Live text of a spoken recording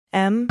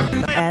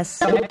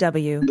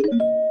MSW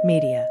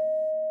Media.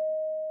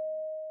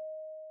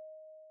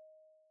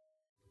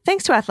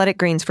 Thanks to Athletic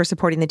Greens for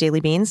supporting the Daily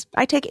Beans.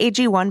 I take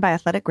AG1 by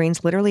Athletic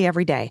Greens literally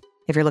every day.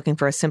 If you're looking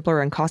for a simpler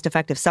and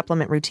cost-effective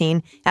supplement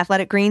routine,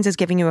 Athletic Greens is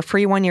giving you a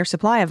free 1-year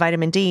supply of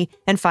vitamin D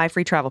and 5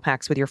 free travel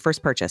packs with your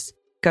first purchase.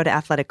 Go to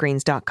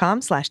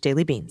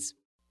athleticgreens.com/dailybeans.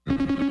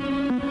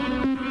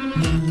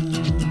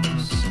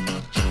 News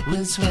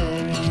with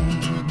swearing.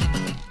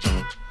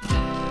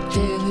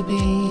 Daily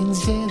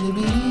Beans, Daily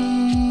Beans.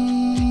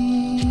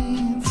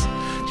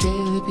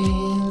 Daily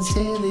Beans,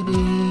 Daily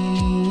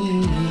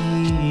Beans.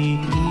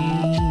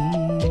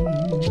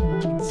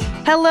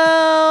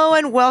 Hello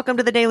and welcome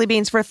to the Daily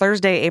Beans for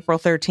Thursday, April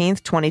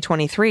 13th,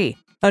 2023.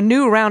 A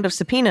new round of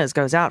subpoenas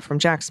goes out from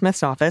Jack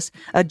Smith's office.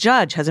 A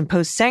judge has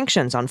imposed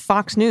sanctions on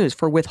Fox News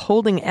for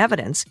withholding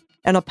evidence.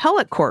 An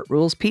appellate court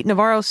rules Pete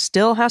Navarro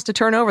still has to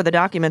turn over the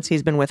documents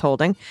he's been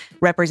withholding.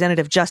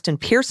 Representative Justin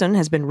Pearson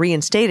has been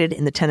reinstated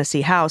in the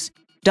Tennessee House.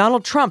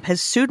 Donald Trump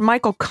has sued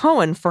Michael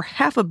Cohen for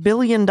 $500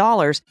 million.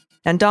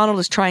 And Donald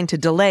is trying to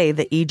delay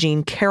the E.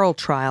 Jean Carroll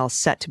trial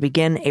set to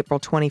begin April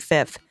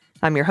 25th.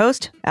 I'm your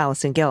host,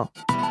 Allison Gill.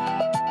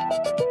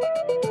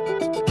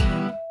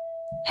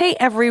 Hey,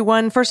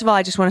 everyone. First of all,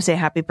 I just want to say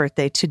happy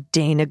birthday to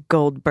Dana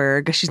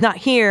Goldberg. She's not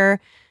here,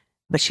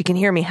 but she can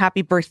hear me.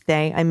 Happy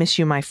birthday. I miss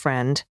you, my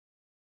friend.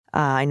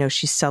 I know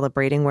she's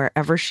celebrating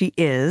wherever she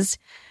is.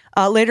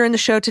 Later in the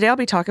show today, I'll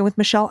be talking with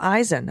Michelle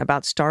Eisen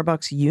about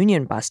Starbucks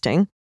union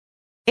busting.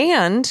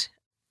 And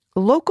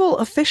local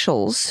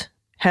officials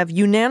have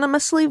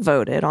unanimously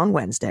voted on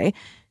Wednesday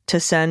to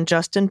send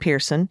Justin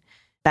Pearson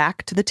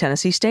back to the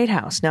Tennessee State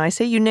House. Now, I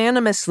say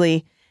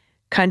unanimously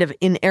kind of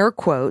in air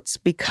quotes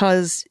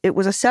because it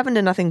was a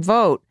 7-0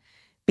 vote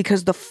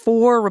because the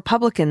 4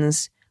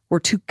 Republicans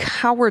were too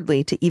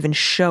cowardly to even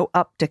show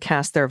up to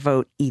cast their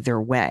vote either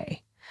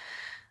way.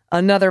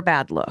 Another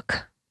bad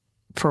look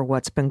for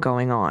what's been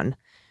going on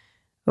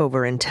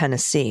over in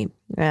Tennessee.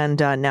 And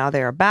now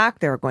they are back.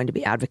 They're going to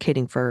be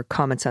advocating for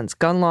common sense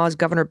gun laws.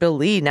 Governor Bill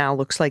Lee now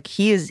looks like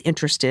he is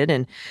interested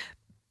in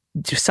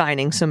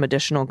signing some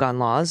additional gun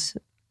laws.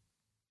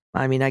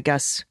 I mean, I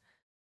guess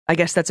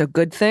that's a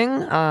good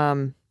thing.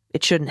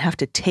 It shouldn't have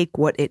to take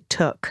what it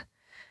took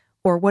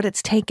or what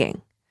it's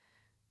taking.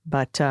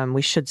 But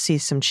we should see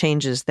some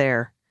changes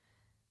there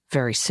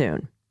very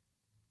soon.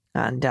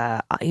 And,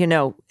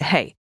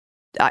 hey,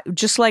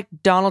 just like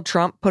Donald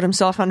Trump put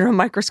himself under a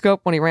microscope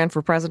when he ran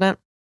for president,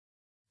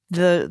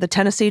 the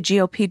Tennessee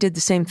GOP did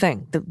the same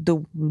thing.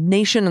 The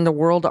nation and the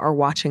world are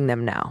watching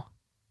them now.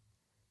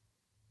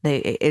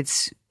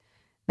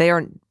 They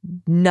are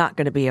not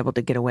going to be able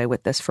to get away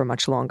with this for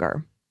much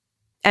longer.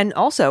 And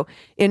also,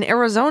 in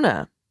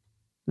Arizona,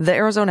 the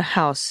Arizona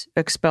House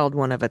expelled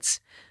one of its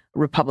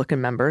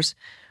Republican members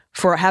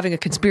for having a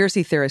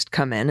conspiracy theorist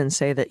come in and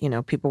say that,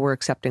 people were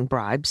accepting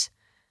bribes.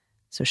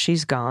 So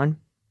she's gone.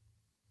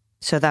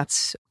 So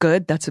that's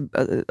good. That's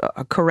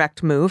a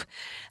correct move.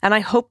 And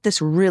I hope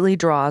this really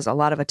draws a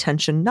lot of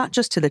attention, not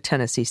just to the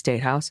Tennessee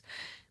State House,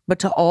 but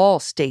to all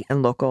state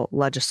and local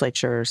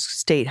legislatures,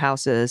 state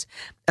houses,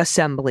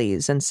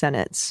 assemblies, and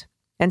senates,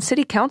 and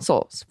city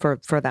councils,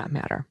 for that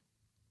matter.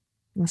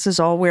 This is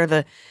all where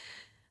the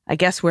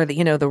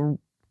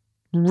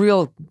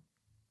real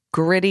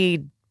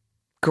gritty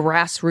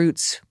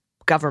grassroots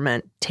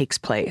government takes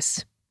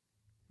place.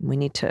 We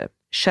need to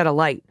shed a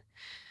light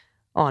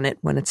on it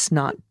when it's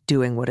not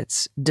doing what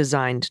it's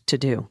designed to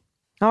do.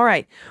 All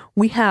right,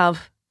 we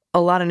have a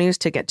lot of news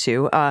to get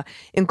to,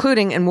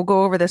 including, and we'll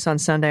go over this on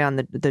Sunday on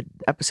the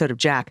episode of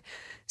Jack,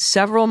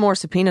 several more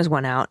subpoenas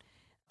went out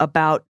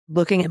about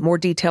looking at more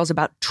details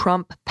about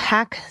Trump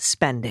PAC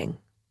spending,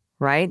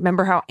 right?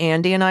 Remember how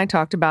Andy and I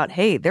talked about,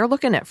 hey, they're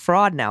looking at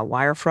fraud now,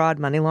 wire fraud,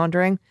 money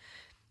laundering.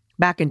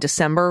 Back in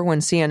December when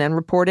CNN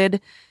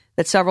reported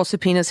that several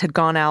subpoenas had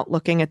gone out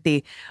looking at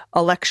the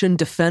election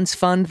defense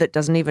fund that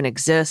doesn't even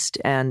exist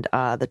and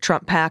the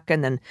Trump PAC.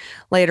 And then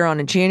later on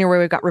in January,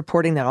 we got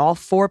reporting that all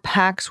 4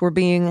 PACs were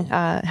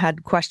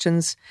had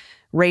questions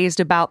raised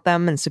about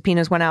them and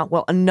subpoenas went out.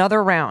 Well,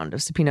 another round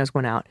of subpoenas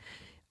went out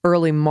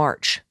early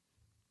March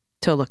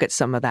to look at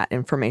some of that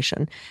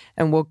information.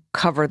 And we'll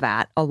cover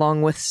that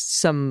along with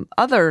some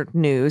other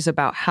news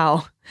about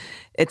how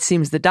it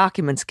seems the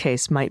documents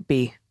case might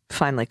be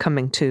finally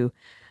coming to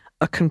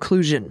a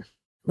conclusion,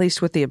 at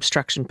least with the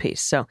obstruction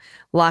piece. So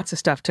lots of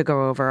stuff to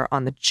go over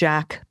on the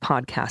Jack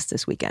podcast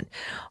this weekend.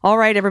 All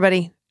right,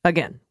 everybody.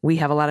 Again, we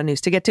have a lot of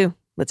news to get to.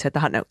 Let's hit the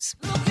hot notes.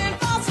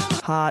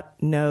 Hot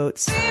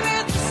notes.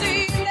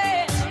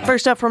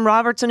 First up from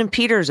Robertson and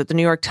Peters at the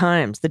New York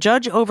Times. The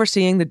judge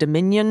overseeing the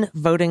Dominion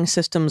Voting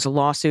Systems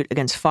lawsuit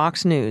against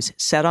Fox News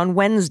said on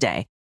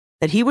Wednesday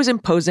that he was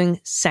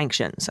imposing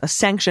sanctions, a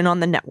sanction on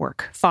the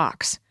network,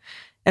 Fox,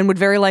 and would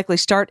very likely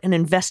start an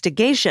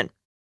investigation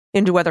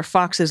into whether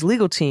Fox's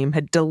legal team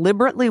had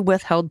deliberately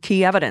withheld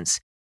key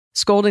evidence,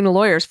 scolding the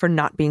lawyers for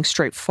not being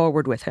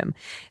straightforward with him.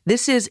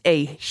 This is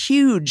a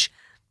huge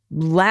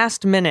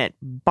last-minute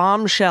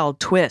bombshell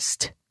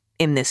twist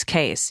in this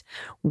case.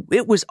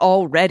 It was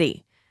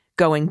already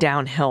going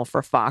downhill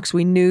for Fox.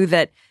 We knew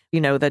that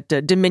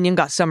that Dominion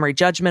got summary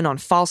judgment on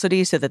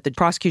falsity so that the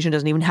prosecution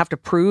doesn't even have to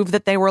prove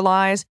that they were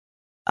lies.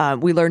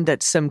 We learned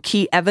that some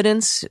key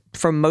evidence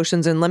from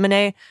motions in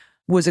limine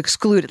was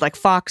excluded. Like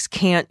Fox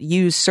can't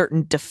use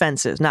certain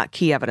defenses, not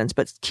key evidence,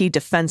 but key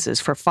defenses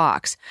for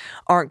Fox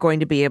aren't going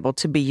to be able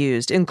to be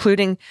used,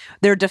 including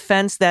their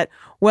defense that,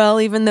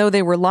 well, even though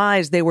they were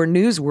lies, they were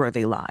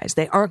newsworthy lies.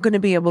 They aren't going to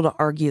be able to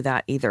argue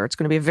that either. It's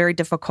going to be a very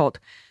difficult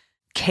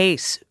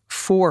case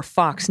for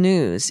Fox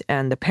News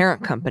and the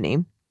parent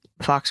company,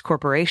 Fox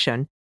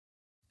Corporation.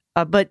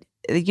 But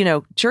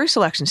jury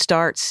selection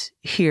starts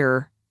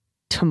here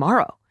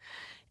tomorrow.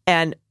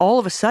 And all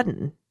of a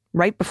sudden,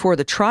 right before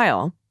the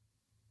trial,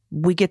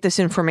 we get this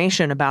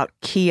information about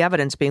key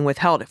evidence being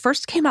withheld. It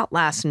first came out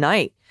last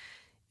night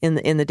in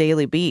the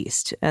Daily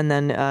Beast. And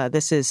then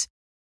this is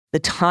the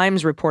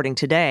Times reporting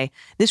today.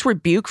 This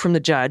rebuke from the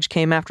judge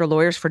came after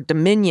lawyers for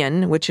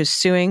Dominion, which is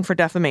suing for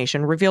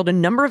defamation, revealed a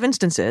number of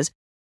instances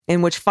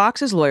in which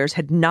Fox's lawyers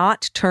had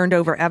not turned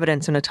over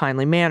evidence in a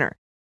timely manner.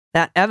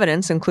 That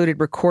evidence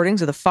included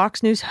recordings of the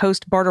Fox News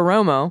host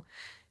Bartiromo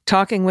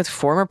talking with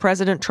former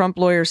President Trump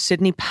lawyers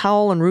Sidney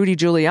Powell and Rudy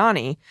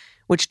Giuliani,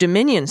 which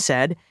Dominion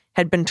said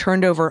had been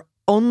turned over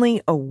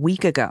only a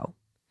week ago.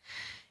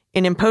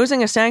 In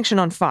imposing a sanction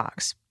on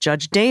Fox,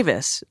 Judge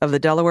Davis of the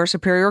Delaware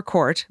Superior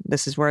Court,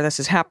 this is where this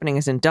is happening,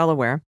 is in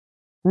Delaware,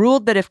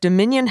 ruled that if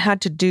Dominion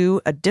had to do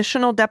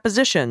additional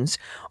depositions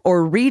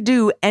or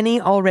redo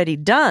any already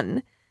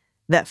done,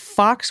 that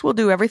Fox will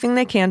do everything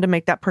they can to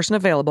make that person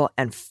available,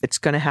 and it's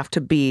going to have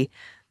to be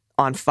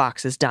on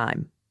Fox's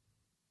dime.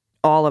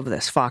 All of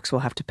this Fox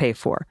will have to pay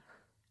for.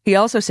 He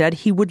also said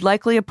he would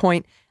likely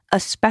appoint a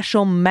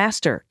special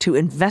master to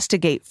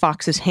investigate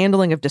Fox's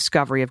handling of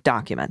discovery of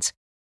documents,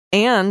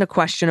 and the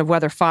question of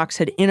whether Fox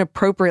had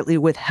inappropriately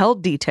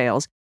withheld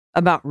details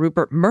about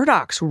Rupert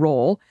Murdoch's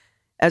role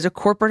as a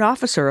corporate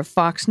officer of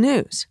Fox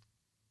News.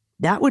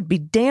 That would be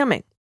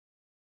damning.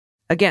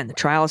 Again, the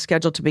trial is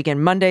scheduled to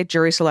begin Monday,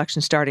 jury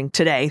selection starting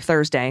today,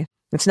 Thursday.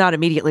 It's not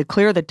immediately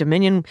clear that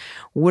Dominion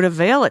would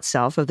avail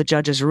itself of the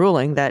judge's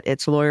ruling that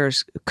its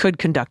lawyers could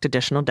conduct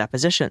additional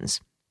depositions.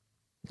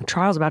 The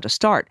trial's about to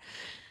start.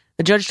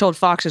 The judge told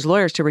Fox's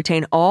lawyers to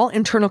retain all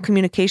internal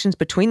communications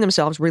between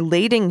themselves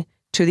relating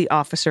to the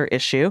officer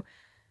issue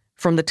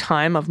from the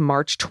time of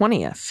March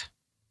 20th.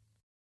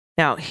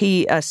 Now,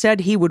 he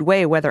said he would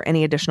weigh whether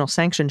any additional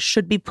sanctions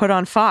should be put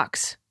on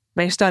Fox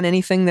based on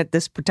anything that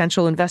this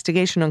potential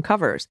investigation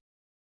uncovers.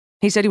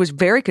 He said he was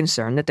very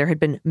concerned that there had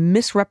been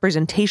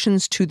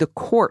misrepresentations to the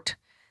court.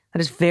 That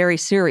is very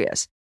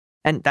serious.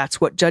 And that's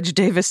what Judge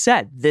Davis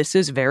said. This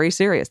is very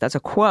serious. That's a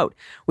quote.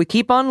 We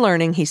keep on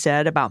learning, he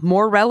said, about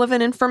more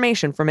relevant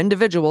information from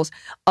individuals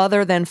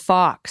other than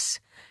Fox.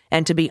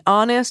 And to be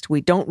honest, we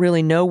don't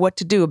really know what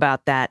to do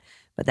about that,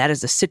 but that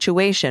is the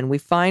situation we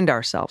find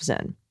ourselves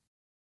in.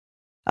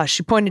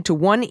 She pointed to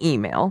one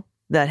email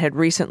that had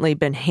recently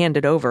been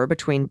handed over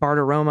between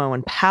Bartiromo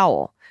and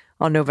Powell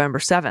on November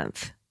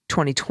 7th,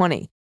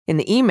 2020. In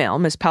the email,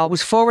 Ms. Powell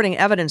was forwarding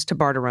evidence to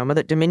Bartiromo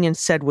that Dominion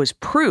said was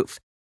proof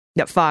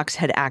that Fox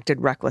had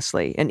acted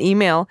recklessly. An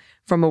email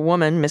from a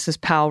woman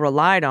Mrs. Powell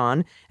relied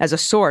on as a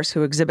source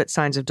who exhibits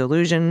signs of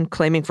delusion,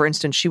 claiming, for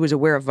instance, she was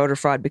aware of voter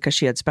fraud because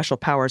she had special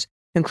powers,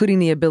 including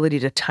the ability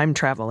to time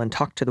travel and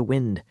talk to the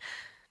wind.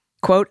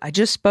 Quote, I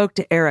just spoke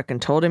to Eric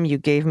and told him you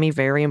gave me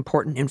very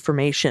important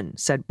information,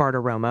 said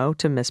Bartiromo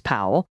to Ms.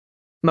 Powell,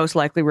 most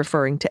likely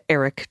referring to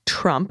Eric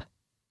Trump.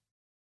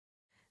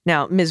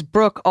 Now, Ms.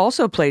 Brooke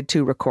also played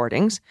 2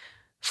 recordings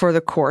for the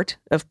court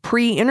of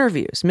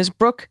pre-interviews. Ms.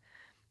 Brooke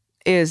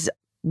is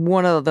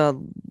one of the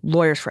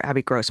lawyers for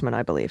Abby Grossman,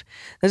 I believe.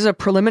 This is a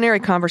preliminary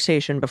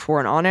conversation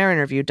before an on-air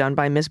interview done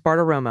by Ms.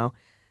 Bartiromo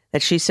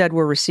that she said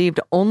were received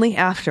only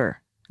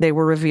after they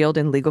were revealed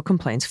in legal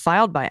complaints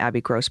filed by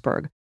Abby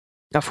Grossberg,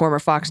 a former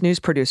Fox News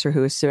producer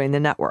who is suing the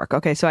network.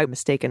 Okay, so I'm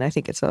mistaken. I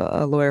think it's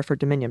a lawyer for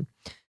Dominion.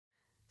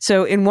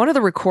 So in one of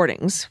the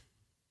recordings,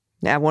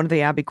 one of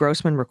the Abby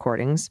Grossman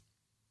recordings,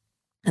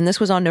 and this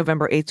was on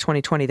November 8th,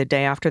 2020, the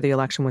day after the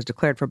election was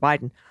declared for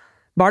Biden,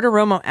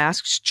 Bartiromo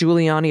asks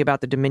Giuliani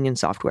about the Dominion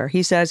software.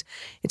 He says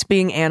it's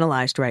being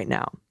analyzed right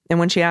now. And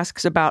when she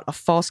asks about a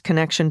false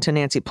connection to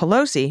Nancy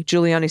Pelosi,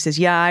 Giuliani says,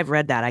 yeah, I've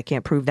read that. I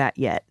can't prove that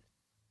yet.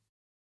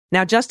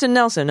 Now, Justin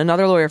Nelson,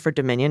 another lawyer for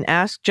Dominion,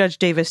 asked Judge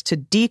Davis to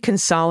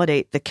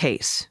deconsolidate the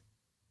case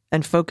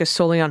and focus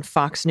solely on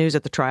Fox News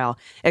at the trial,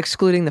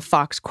 excluding the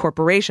Fox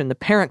Corporation, the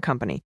parent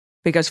company,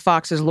 because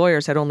Fox's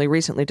lawyers had only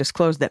recently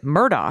disclosed that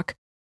Murdoch,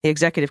 the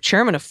executive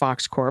chairman of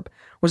Fox Corp,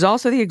 was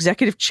also the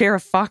executive chair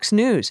of Fox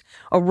News,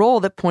 a role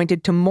that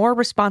pointed to more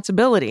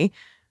responsibility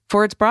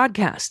for its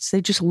broadcasts. They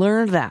just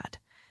learned that.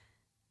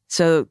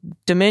 So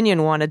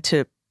Dominion wanted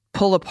to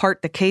pull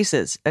apart the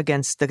cases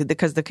because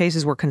the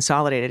cases were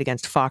consolidated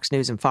against Fox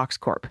News and Fox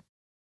Corp.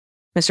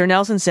 Mr.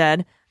 Nelson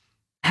said,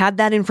 had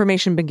that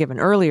information been given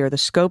earlier, the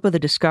scope of the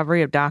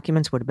discovery of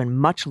documents would have been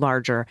much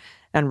larger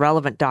and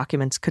relevant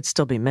documents could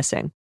still be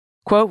missing.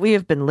 Quote, we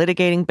have been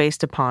litigating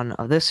based upon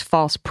this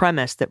false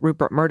premise that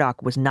Rupert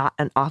Murdoch was not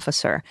an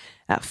officer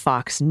at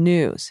Fox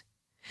News.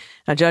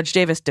 Now, Judge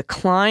Davis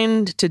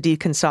declined to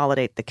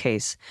deconsolidate the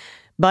case,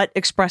 but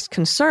expressed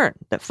concern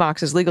that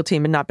Fox's legal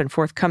team had not been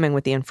forthcoming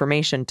with the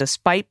information,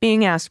 despite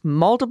being asked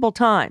multiple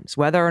times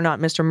whether or not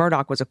Mr.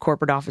 Murdoch was a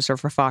corporate officer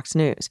for Fox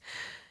News.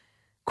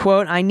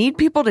 Quote, "I need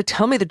people to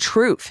tell me the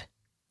truth.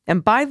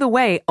 And by the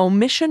way,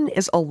 omission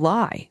is a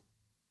lie."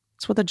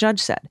 That's what the judge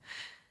said.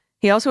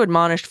 He also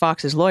admonished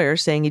Fox's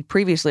lawyers, saying he'd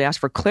previously asked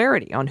for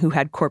clarity on who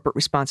had corporate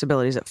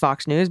responsibilities at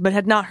Fox News, but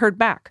had not heard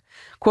back.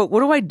 Quote,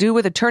 "What do I do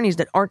with attorneys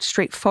that aren't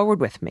straightforward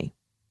with me?"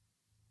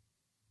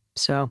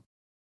 So,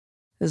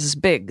 this is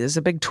big. This is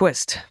a big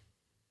twist.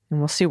 And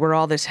we'll see where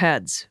all this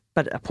heads.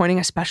 But appointing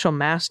a special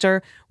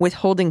master,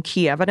 withholding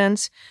key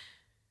evidence,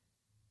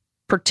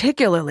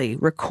 particularly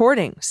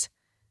recordings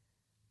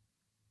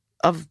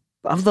of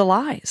the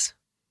lies.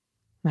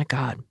 My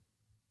God.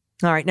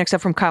 All right, next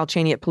up from Kyle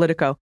Cheney at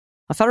Politico.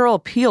 A federal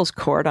appeals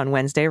court on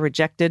Wednesday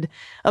rejected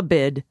a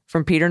bid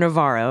from Peter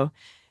Navarro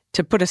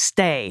to put a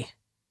stay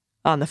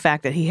on the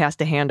fact that he has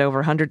to hand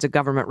over hundreds of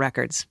government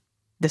records,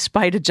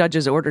 despite a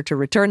judge's order to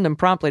return them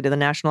promptly to the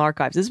National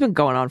Archives. This has been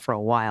going on for a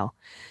while.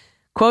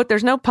 Quote,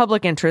 "There's no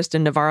public interest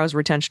in Navarro's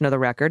retention of the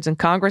records, and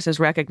Congress has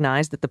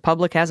recognized that the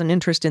public has an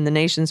interest in the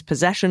nation's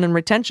possession and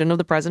retention of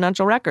the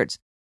presidential records.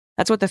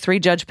 That's what the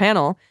 3-judge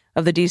panel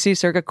of the D.C.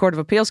 Circuit Court of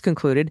Appeals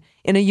concluded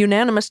in a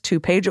unanimous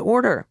 2-page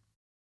order.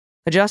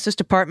 The Justice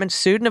Department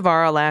sued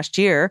Navarro last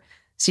year,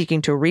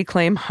 seeking to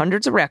reclaim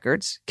hundreds of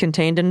records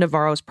contained in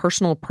Navarro's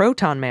personal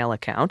Proton Mail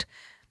account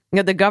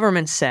that the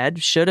government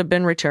said should have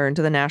been returned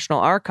to the National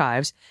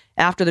Archives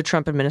after the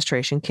Trump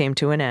administration came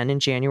to an end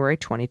in January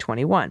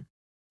 2021.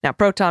 Now,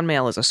 Proton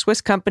Mail is a Swiss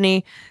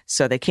company,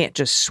 so they can't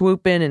just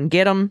swoop in and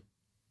get them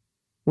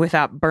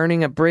without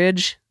burning a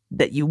bridge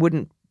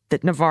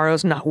that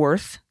Navarro's not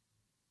worth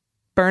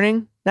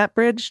burning that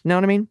bridge. Know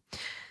what I mean?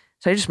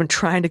 So they've just been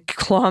trying to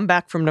claw him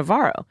back from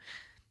Navarro.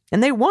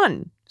 And they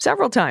won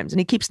several times, and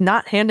he keeps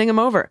not handing them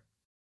over.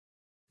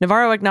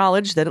 Navarro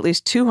acknowledged that at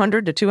least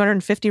 200 to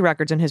 250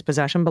 records in his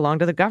possession belong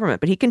to the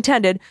government, but he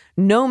contended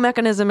no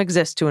mechanism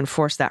exists to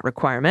enforce that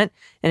requirement,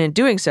 and in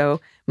doing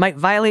so, might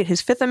violate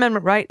his Fifth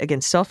Amendment right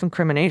against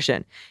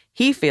self-incrimination.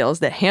 He feels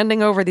that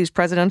handing over these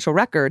presidential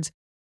records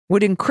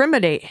would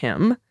incriminate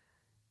him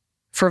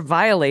for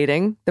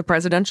violating the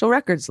presidential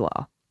records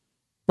law.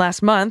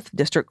 Last month,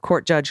 District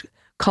Court Judge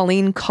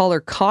Colleen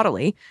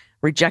Collar-Cotterly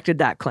rejected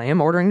that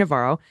claim, ordering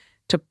Navarro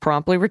to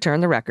promptly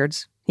return the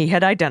records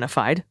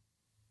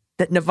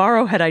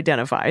Navarro had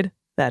identified,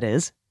 that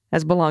is,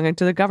 as belonging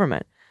to the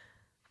government.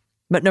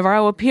 But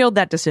Navarro appealed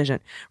that decision,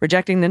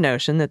 rejecting the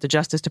notion that the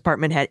Justice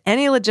Department had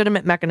any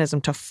legitimate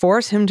mechanism to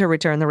force him to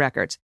return the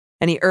records,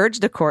 and he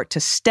urged the court to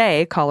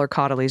stay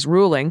Collar-Cotterly's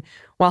ruling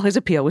while his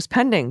appeal was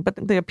pending. But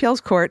the appeals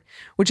court,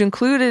 which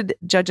included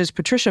Judges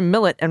Patricia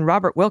Millett and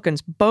Robert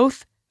Wilkins,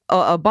 both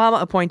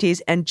Obama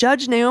appointees, and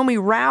Judge Naomi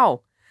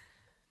Rao,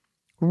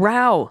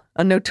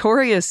 a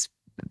notorious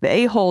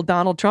a-hole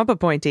Donald Trump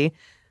appointee,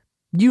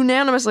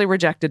 unanimously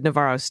rejected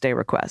Navarro's stay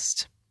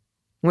request.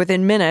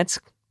 Within minutes,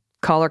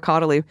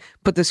 Collar-Cotterly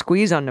put the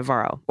squeeze on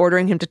Navarro,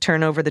 ordering him to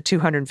turn over the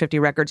 250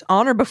 records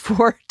on or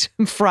before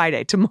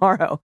Friday,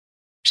 tomorrow.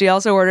 She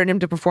also ordered him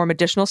to perform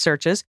additional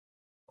searches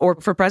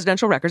for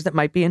presidential records that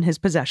might be in his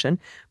possession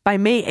by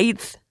May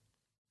 8th,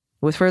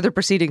 with further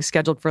proceedings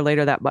scheduled for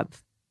later that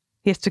month.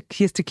 He has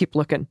to keep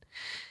looking.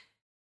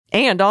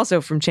 And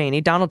also from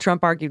Cheney, Donald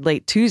Trump argued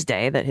late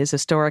Tuesday that his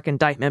historic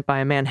indictment by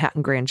a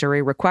Manhattan grand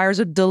jury requires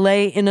a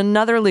delay in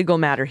another legal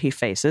matter he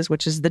faces,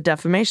 which is the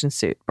defamation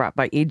suit brought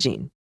by E.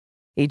 Jean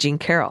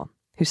Carroll,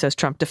 who says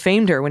Trump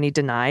defamed her when he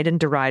denied and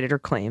derided her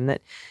claim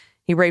that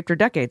he raped her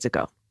decades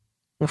ago.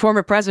 The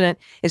former president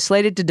is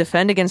slated to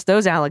defend against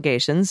those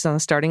allegations,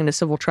 starting in a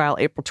civil trial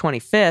April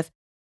 25th.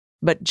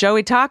 But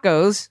Joey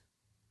Tacos,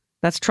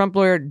 that's Trump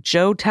lawyer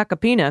Joe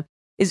Tacopina,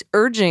 is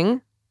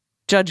urging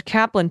Judge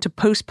Kaplan to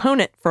postpone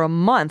it for a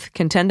month,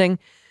 contending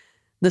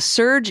the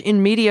surge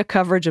in media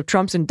coverage of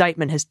Trump's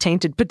indictment has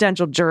tainted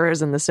potential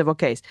jurors in the civil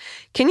case.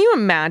 Can you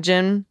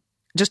imagine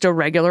just a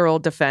regular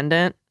old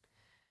defendant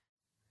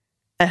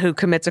who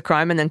commits a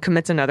crime and then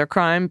commits another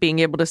crime being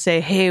able to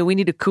say, hey, we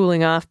need a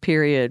cooling off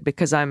period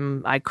because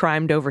I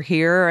crimed over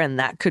here and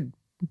that could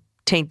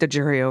taint the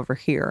jury over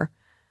here?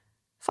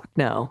 Fuck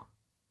no.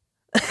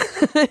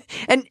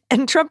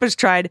 And Trump has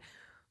tried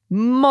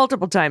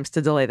multiple times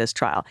to delay this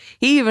trial.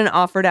 He even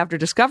offered after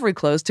discovery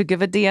closed to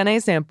give a DNA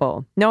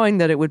sample, knowing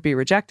that it would be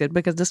rejected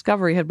because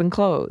discovery had been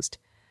closed.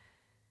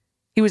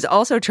 He was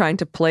also trying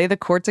to play the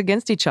courts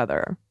against each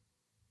other,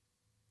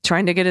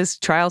 trying to get his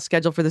trial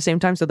scheduled for the same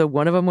time so that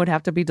one of them would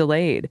have to be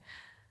delayed.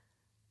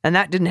 And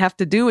that didn't have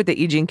to do with the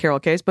E. Jean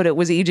Carroll case, but it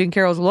was E. Jean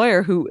Carroll's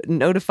lawyer who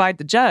notified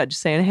the judge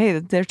saying, hey,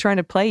 they're trying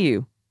to play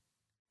you.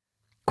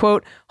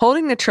 Quote,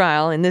 holding the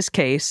trial in this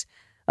case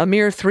a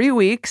mere 3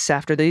 weeks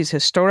after these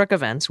historic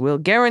events will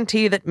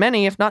guarantee that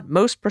many, if not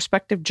most,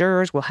 prospective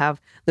jurors will have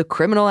the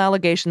criminal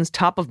allegations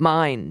top of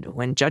mind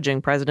when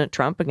judging President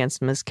Trump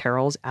against Ms.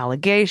 Carroll's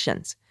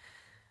allegations.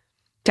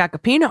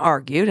 Tacopina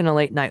argued in a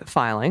late-night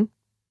filing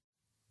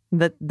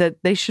that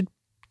they should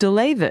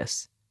delay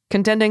this,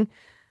 contending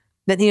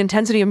that the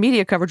intensity of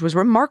media coverage was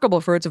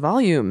remarkable for its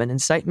volume and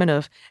incitement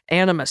of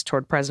animus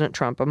toward President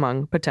Trump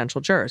among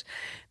potential jurors.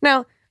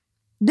 Now,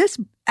 this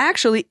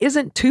actually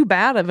isn't too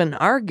bad of an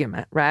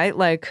argument, right?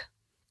 Like,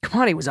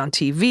 come on, he was on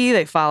TV,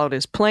 they followed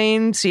his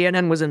plane,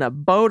 CNN was in a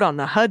boat on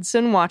the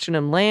Hudson watching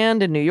him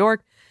land in New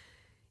York.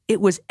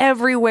 It was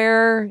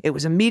everywhere. It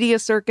was a media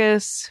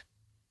circus.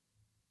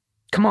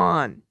 Come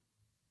on.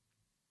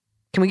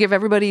 Can we give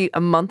everybody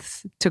a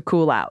month to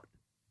cool out?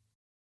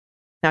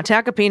 Now,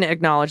 Tacopina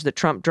acknowledged that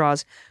Trump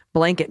draws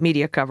blanket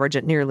media coverage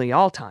at nearly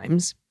all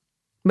times,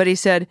 but he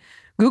said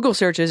Google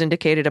searches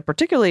indicated a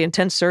particularly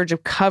intense surge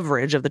of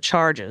coverage of the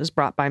charges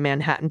brought by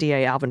Manhattan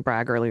DA Alvin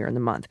Bragg earlier in the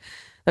month.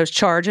 Those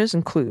charges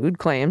include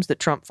claims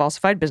that Trump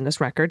falsified business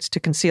records to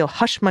conceal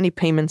hush money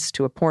payments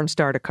to a porn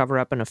star to cover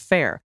up an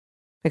affair.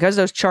 Because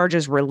those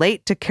charges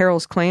relate to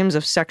Carroll's claims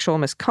of sexual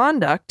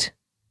misconduct,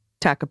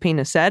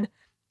 Tacopina said,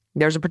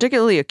 there's a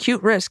particularly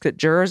acute risk that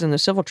jurors in the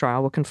civil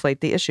trial will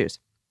conflate the issues.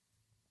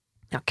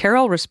 Now,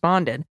 Carroll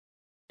responded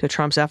to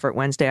Trump's effort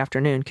Wednesday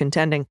afternoon,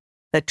 contending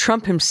that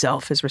Trump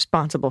himself is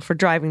responsible for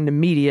driving the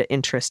media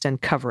interest and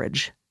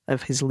coverage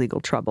of his legal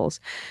troubles.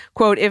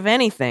 Quote, if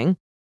anything,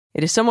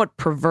 it is somewhat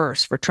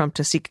perverse for Trump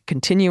to seek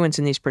continuance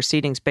in these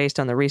proceedings based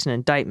on the recent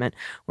indictment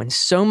when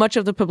so much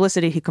of the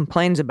publicity he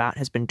complains about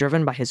has been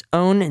driven by his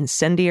own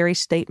incendiary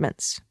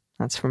statements.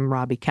 That's from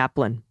Robbie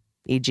Kaplan,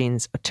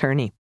 Eugene's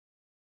attorney.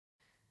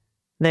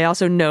 They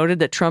also noted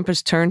that Trump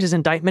has turned his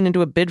indictment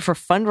into a bid for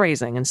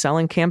fundraising and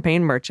selling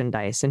campaign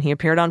merchandise, and he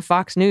appeared on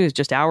Fox News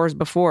just hours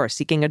before,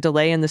 seeking a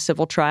delay in the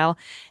civil trial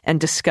and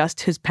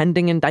discussed his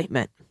pending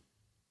indictment.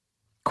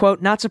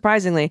 Quote, not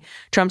surprisingly,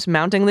 Trump's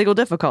mounting legal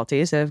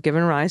difficulties have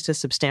given rise to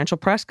substantial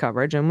press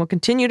coverage and will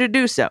continue to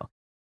do so.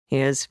 He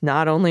is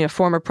not only a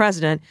former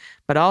president,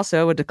 but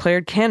also a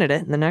declared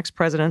candidate in the next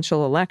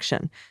presidential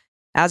election.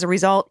 As a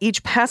result,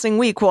 each passing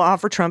week will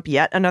offer Trump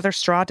yet another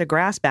straw to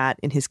grasp at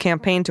in his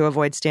campaign to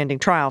avoid standing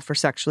trial for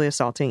sexually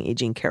assaulting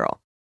Eugene Carroll.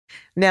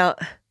 Now,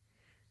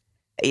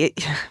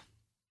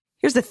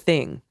 here's the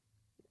thing.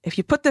 If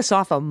you put this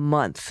off a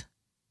month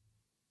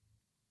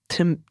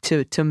to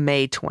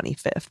May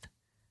 25th,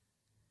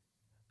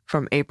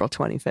 from April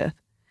 25th,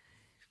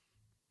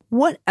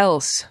 what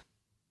else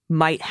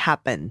might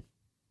happen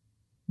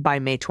by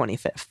May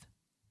 25th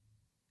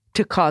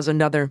to cause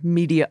another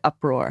media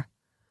uproar?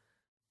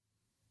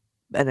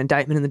 An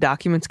indictment in the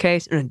documents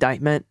case, an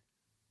indictment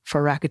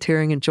for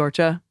racketeering in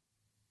Georgia,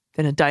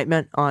 an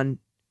indictment on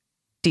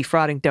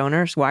defrauding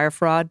donors, wire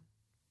fraud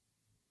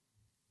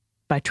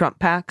by Trump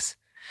PACs.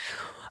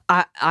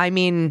 I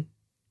mean,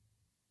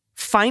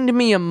 find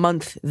me a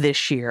month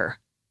this year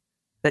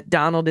that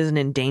Donald isn't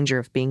in danger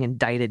of being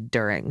indicted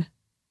during.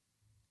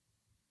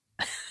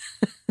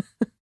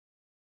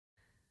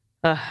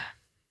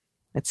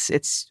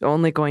 It's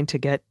only going to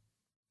get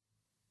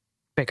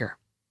bigger.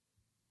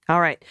 All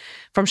right.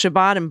 From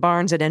Shabbat and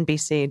Barnes at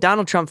NBC,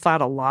 Donald Trump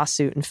filed a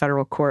lawsuit in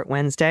federal court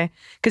Wednesday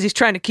because he's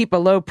trying to keep a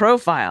low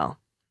profile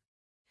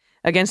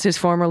against his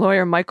former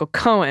lawyer, Michael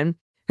Cohen,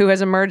 who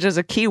has emerged as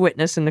a key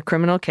witness in the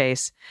criminal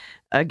case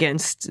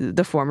against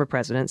the former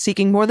president,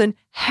 seeking more than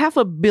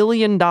 $500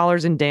 million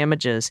in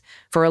damages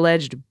for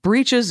alleged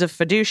breaches of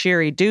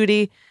fiduciary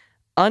duty,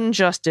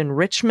 unjust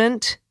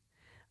enrichment,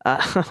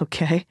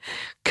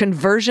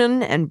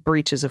 conversion, and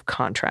breaches of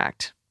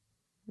contract.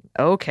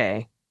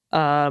 Okay.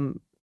 Time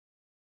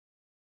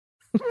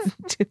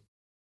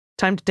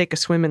to take a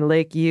swim in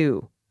Lake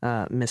U,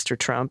 Mr.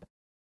 Trump.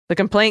 The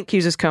complaint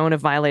accuses Cohen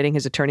of violating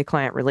his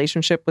attorney-client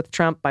relationship with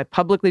Trump by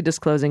publicly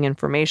disclosing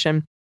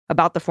information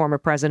about the former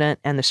president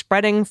and the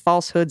spreading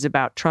falsehoods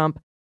about Trump,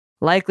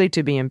 likely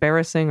to be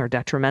embarrassing or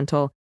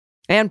detrimental,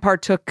 and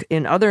partook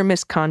in other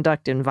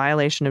misconduct in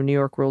violation of New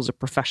York rules of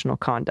professional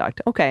conduct.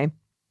 Okay.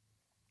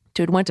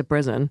 Dude went to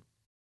prison.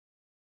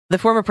 The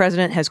former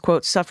president has,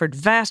 quote, suffered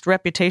vast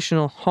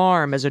reputational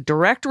harm as a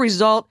direct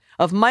result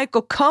of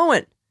Michael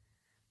Cohen,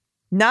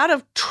 not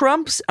of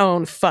Trump's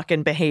own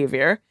fucking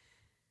behavior.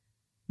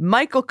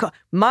 My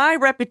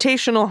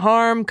reputational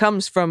harm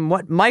comes from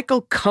what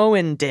Michael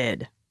Cohen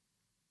did.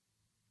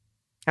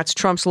 That's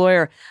Trump's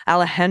lawyer,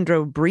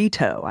 Alejandro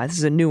Brito. This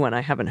is a new one I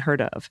haven't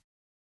heard of.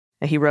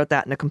 And he wrote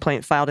that in a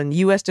complaint filed in the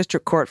U.S.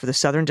 District Court for the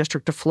Southern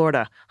District of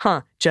Florida.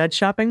 Judge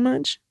shopping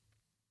much?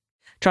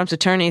 Trump's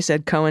attorney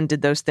said Cohen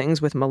did those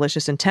things with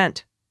malicious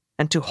intent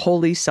and to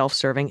wholly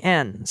self-serving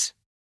ends.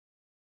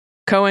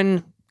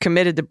 Cohen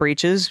committed the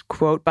breaches,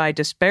 quote, by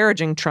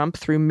disparaging Trump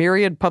through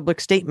myriad public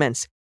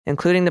statements,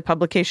 including the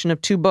publication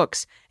of 2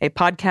 books, a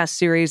podcast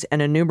series,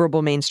 and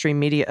innumerable mainstream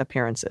media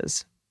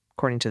appearances.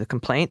 According to the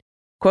complaint,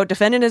 quote,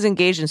 defendant is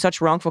engaged in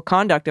such wrongful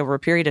conduct over a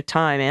period of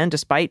time and,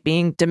 despite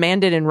being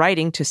demanded in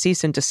writing to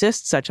cease and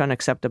desist such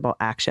unacceptable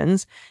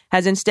actions,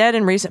 has instead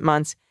in recent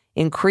months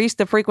increased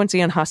the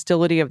frequency and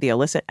hostility of the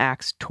illicit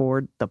acts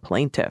toward the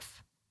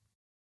plaintiff.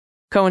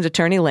 Cohen's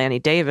attorney, Lanny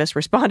Davis,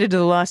 responded to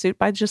the lawsuit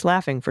by just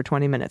laughing for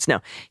 20 minutes.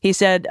 No, he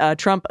said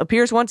Trump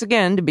appears once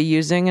again to be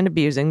using and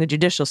abusing the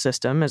judicial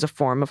system as a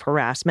form of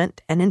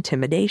harassment and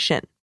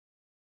intimidation.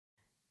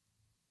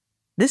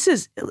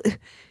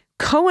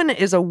 Cohen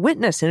is a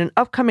witness in an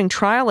upcoming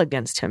trial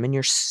against him, and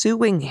you're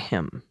suing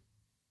him.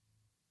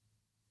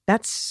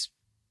 That's,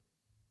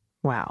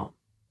 wow.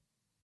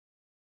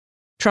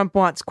 Trump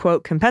wants,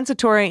 quote,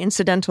 compensatory,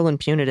 incidental, and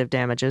punitive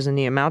damages in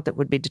the amount that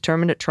would be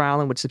determined at trial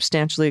and would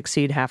substantially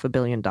exceed $500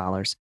 million,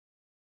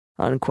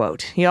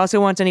 unquote. He also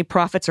wants any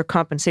profits or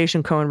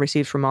compensation Cohen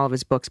receives from all of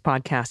his books,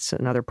 podcasts,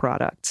 and other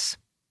products.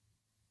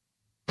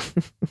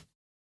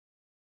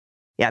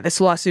 Yeah, this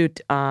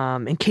lawsuit,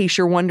 in case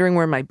you're wondering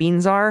where my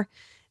beans are,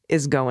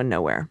 is going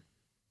nowhere.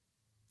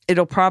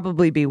 It'll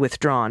probably be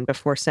withdrawn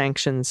before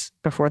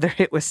they're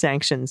hit with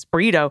sanctions.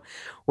 Brito,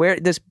 where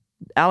this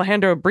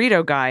Alejandro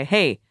Brito guy,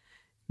 hey,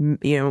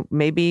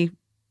 maybe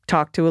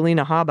talk to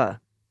Alina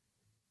Habba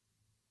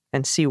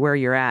and see where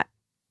you're at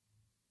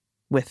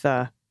with,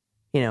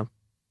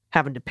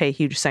 having to pay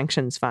huge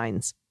sanctions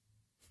fines.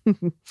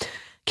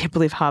 Can't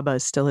believe Habba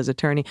is still his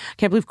attorney.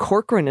 Can't believe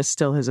Corcoran is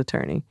still his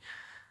attorney.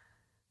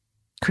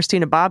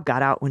 Christina Bobb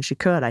got out when she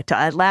could.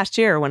 Last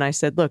year when I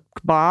said, look,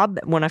 Bob,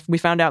 we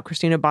found out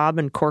Christina Bobb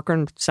and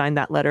Corcoran signed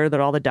that letter that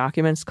all the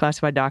documents,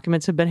 classified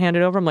documents, have been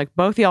handed over. I'm like,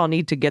 both y'all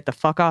need to get the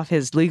fuck off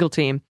his legal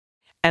team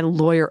and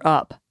lawyer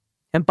up.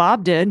 And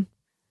Bob did.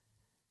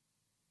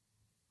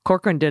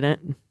 Corcoran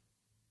didn't.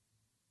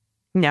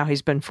 Now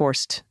he's been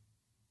forced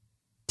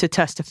to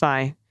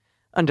testify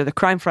under the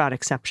crime fraud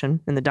exception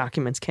in the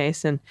documents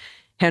case and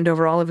hand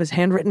over all of his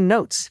handwritten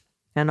notes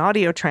and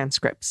audio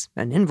transcripts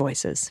and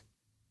invoices.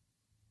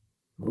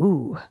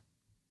 Ooh.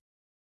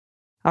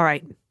 All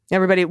right,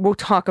 everybody, we'll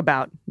talk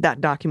about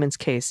that documents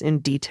case in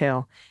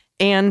detail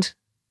and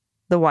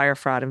the wire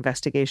fraud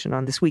investigation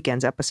on this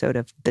weekend's episode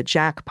of the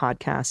Jack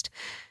podcast.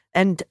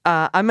 And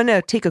I'm going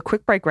to take a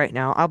quick break right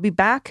now. I'll be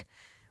back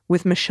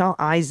with Michelle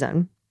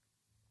Eisen.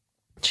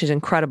 She's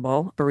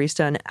incredible,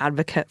 barista and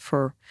advocate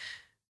for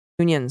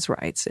unions'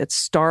 rights at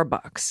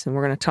Starbucks. And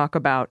we're going to talk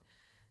about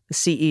the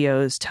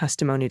CEO's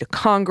testimony to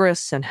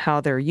Congress and how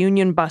they're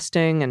union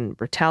busting and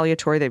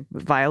retaliatory. They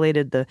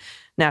violated the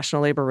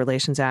National Labor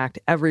Relations Act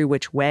every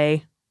which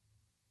way.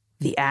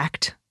 The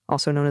act,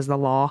 also known as the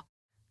law.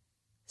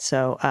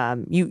 So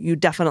you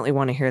definitely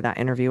want to hear that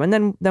interview. And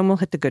then we'll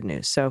hit the good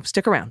news. So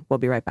stick around. We'll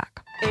be right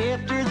back.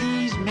 After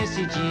these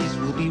messages,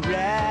 we'll be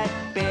right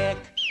back.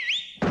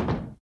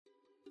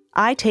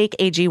 I take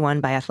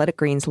AG1 by Athletic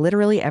Greens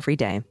literally every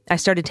day. I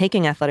started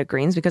taking Athletic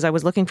Greens because I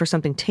was looking for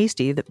something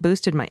tasty that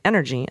boosted my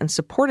energy and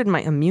supported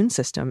my immune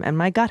system and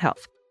my gut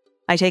health.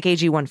 I take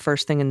AG1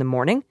 first thing in the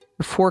morning,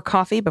 before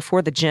coffee,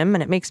 before the gym,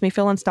 and it makes me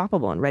feel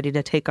unstoppable and ready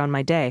to take on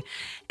my day.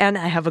 And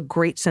I have a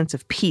great sense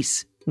of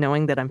peace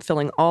knowing that I'm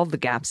filling all the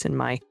gaps in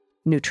my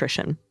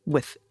nutrition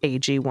with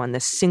AG1,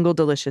 this single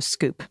delicious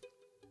scoop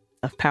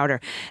of powder.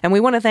 And we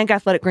want to thank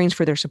Athletic Greens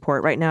for their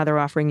support. Right now, they're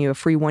offering you a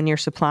free 1-year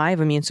supply of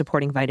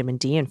immune-supporting vitamin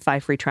D and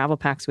 5 free travel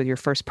packs with your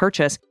first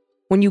purchase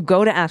when you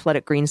go to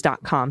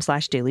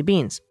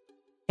athleticgreens.com/dailybeans.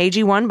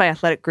 AG1 by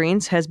Athletic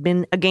Greens has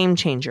been a game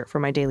changer for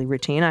my daily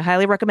routine. I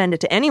highly recommend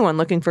it to anyone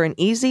looking for an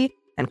easy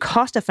and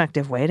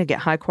cost-effective way to get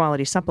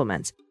high-quality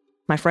supplements.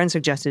 My friend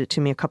suggested it to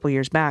me a couple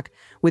years back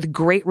with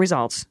great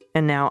results,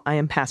 and now I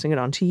am passing it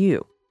on to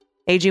you.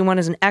 AG1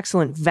 is an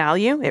excellent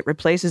value. It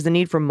replaces the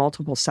need for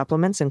multiple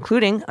supplements,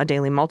 including a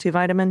daily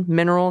multivitamin,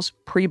 minerals,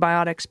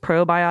 prebiotics,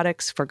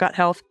 probiotics for gut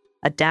health,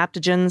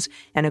 adaptogens,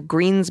 and a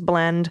greens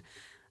blend.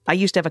 I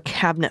used to have a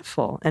cabinet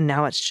full, and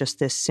now it's just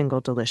this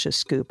single delicious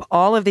scoop.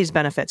 All of these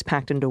benefits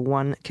packed into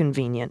one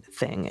convenient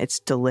thing. It's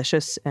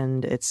delicious,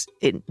 and it's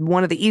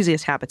one of the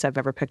easiest habits I've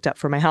ever picked up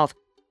for my health.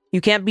 You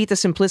can't beat the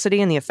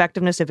simplicity and the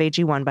effectiveness of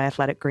AG1 by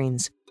Athletic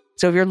Greens.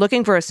 So if you're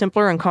looking for a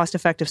simpler and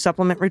cost-effective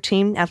supplement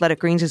routine, Athletic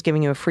Greens is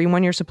giving you a free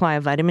 1-year supply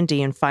of vitamin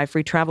D and 5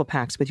 free travel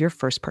packs with your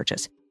first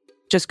purchase.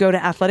 Just go to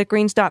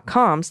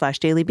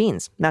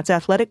athleticgreens.com/dailybeans. That's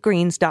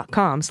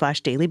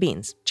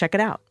athleticgreens.com/dailybeans. Check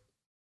it out.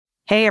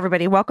 Hey,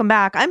 everybody. Welcome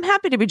back. I'm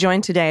happy to be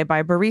joined today by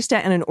a barista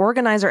and an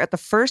organizer at the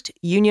first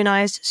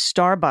unionized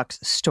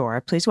Starbucks store.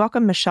 Please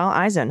welcome Michelle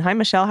Eisen. Hi,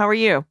 Michelle. How are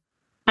you?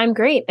 I'm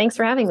great. Thanks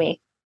for having me.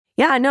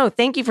 Yeah, no,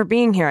 thank you for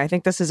being here. I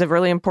think this is a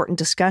really important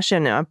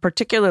discussion,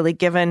 particularly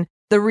given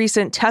the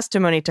recent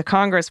testimony to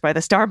Congress by the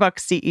Starbucks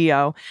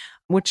CEO,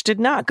 which did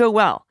not go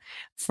well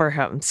for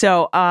him.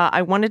 So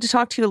I wanted to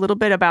talk to you a little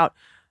bit about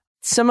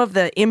some of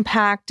the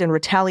impact and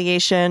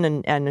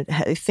retaliation and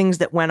things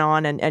that went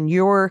on and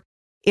your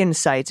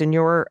insights and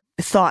your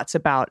thoughts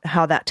about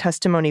how that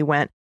testimony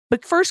went.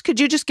 But first, could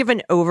you just give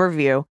an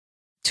overview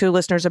to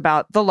listeners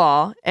about the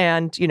law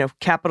and,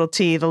 capital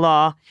T, the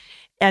law,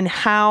 and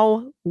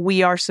how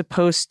we are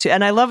supposed to,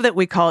 and I love that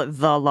we call it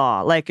the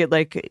law,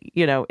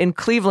 in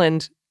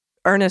Cleveland,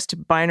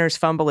 Ernest Biner's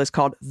fumble is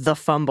called the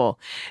fumble,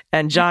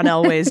 and John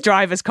Elway's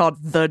drive is called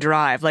the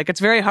drive. It's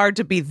very hard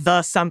to be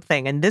the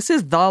something, and this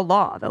is the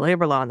law, the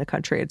labor law in the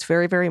country. It's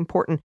very, very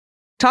important.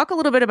 Talk a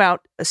little bit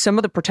about some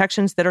of the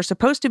protections that are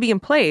supposed to be in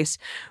place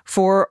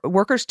for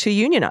workers to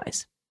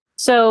unionize.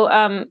 So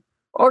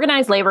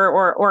organized labor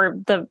or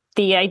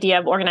the idea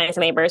of organized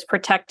labor is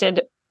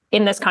protected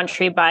in this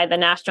country by the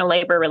National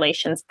Labor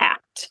Relations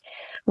Act,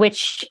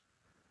 which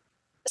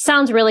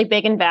sounds really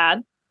big and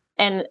bad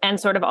and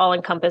sort of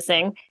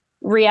all-encompassing.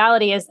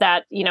 reality is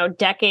that,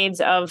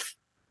 decades of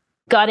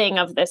gutting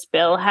of this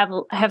bill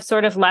have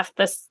sort of left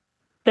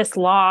this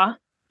law,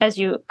 as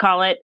you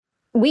call it,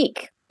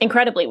 weak,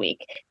 incredibly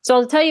weak. So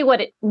I'll tell you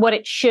what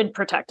it should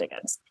protect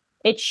against.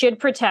 It should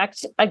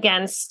protect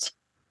against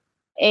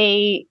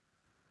a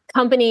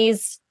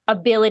company's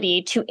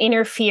ability to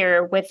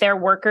interfere with their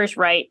workers'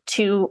 right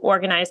to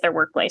organize their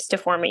workplace, to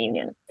form a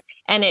union.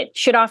 And it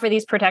should offer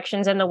these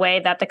protections in the way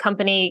that the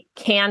company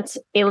can't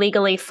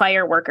illegally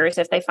fire workers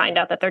if they find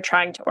out that they're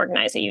trying to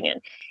organize a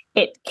union.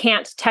 It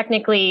can't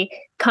technically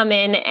come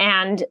in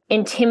and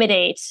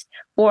intimidate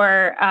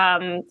or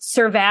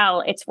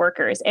surveil its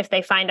workers if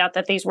they find out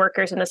that these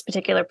workers in this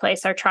particular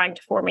place are trying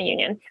to form a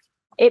union.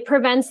 It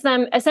prevents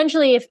them,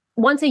 essentially, if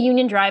once a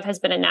union drive has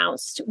been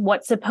announced,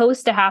 what's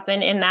supposed to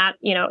happen in that,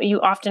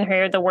 you often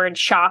hear the word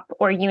shop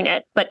or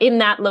unit, but in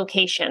that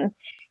location,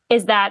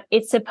 is that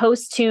it's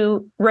supposed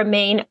to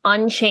remain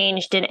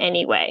unchanged in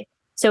any way.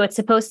 So it's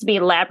supposed to be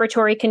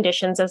laboratory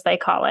conditions, as they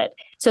call it,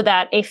 so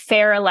that a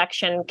fair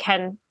election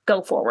can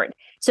go forward.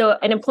 So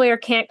an employer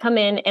can't come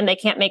in and they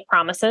can't make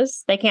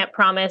promises. They can't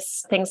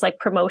promise things like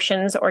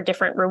promotions or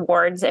different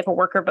rewards if a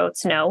worker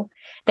votes no.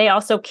 They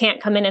also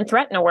can't come in and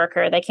threaten a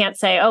worker. They can't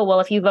say, oh,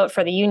 well, if you vote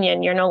for the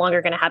union, you're no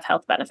longer going to have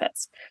health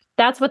benefits.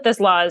 That's what this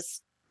law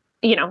is,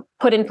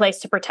 put in place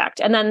to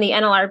protect. And then the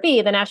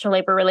NLRB, the National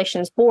Labor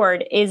Relations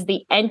Board, is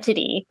the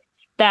entity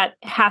that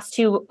has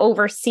to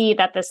oversee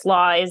that this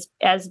law is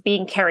as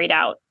being carried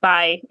out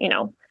by,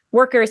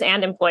 workers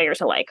and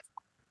employers alike.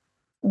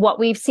 What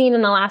we've seen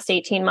in the last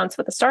 18 months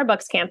with the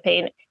Starbucks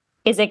campaign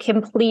is a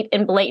complete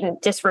and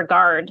blatant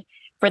disregard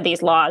for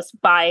these laws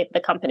by the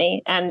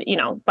company and,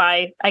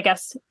 by, I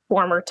guess,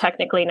 former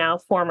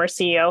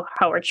CEO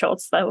Howard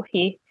Schultz, though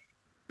he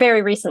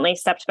very recently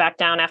stepped back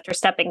down after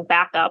stepping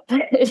back up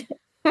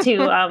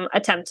to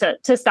attempt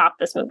to stop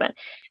this movement.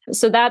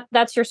 So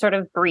that's your sort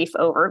of brief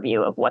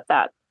overview of what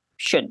that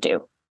should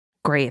do.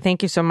 Great.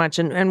 Thank you so much.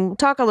 And we'll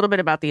talk a little bit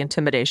about the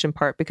intimidation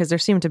part, because there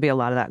seemed to be a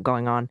lot of that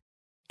going on.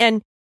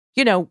 And,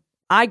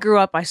 I grew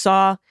up, I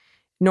saw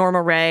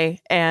Norma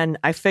Ray, and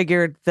I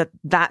figured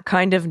that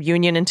kind of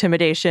union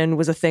intimidation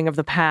was a thing of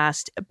the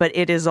past, but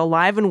it is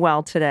alive and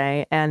well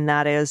today. And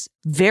that is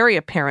very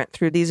apparent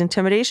through these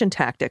intimidation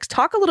tactics.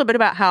 Talk a little bit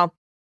about how,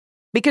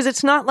 because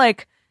it's not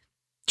like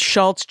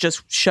Schultz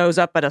just shows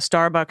up at a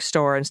Starbucks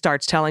store and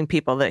starts telling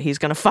people that he's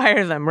going to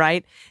fire them,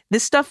 right?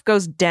 This stuff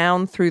goes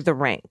down through the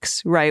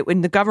ranks, right?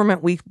 In the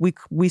government,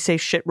 we say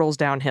shit rolls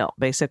downhill,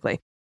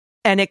 basically.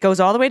 And it goes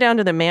all the way down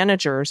to the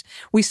managers.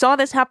 We saw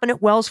this happen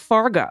at Wells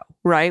Fargo,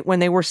 right? When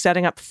they were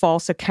setting up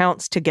false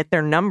accounts to get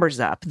their numbers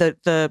up. The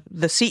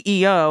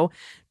CEO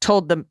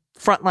told the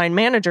frontline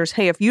managers,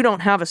 hey, if you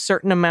don't have a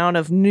certain amount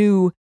of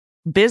new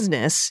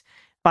business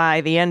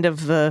by the end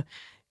of the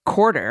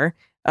quarter,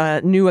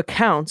 new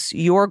accounts,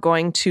 you're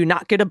going to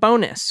not get a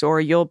bonus, or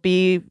you'll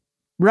be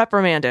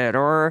reprimanded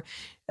or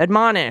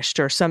admonished,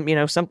 or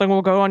something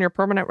will go on your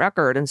permanent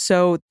record. And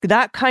so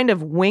that kind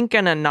of wink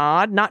and a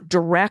nod, not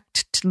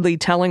directly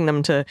telling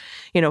them to,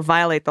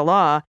 violate the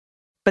law,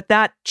 but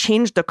that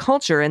changed the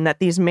culture, in that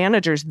these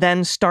managers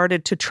then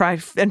started to try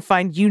and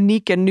find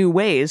unique and new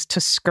ways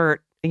to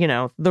skirt,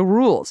 the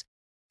rules,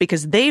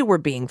 because they were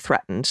being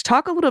threatened.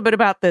 Talk a little bit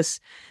about this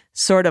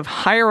sort of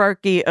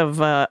hierarchy of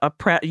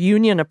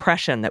union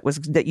oppression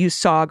that you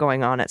saw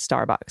going on at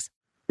Starbucks.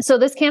 So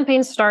this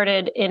campaign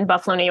started in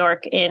Buffalo, New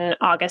York in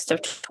August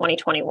of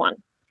 2021.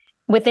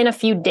 Within a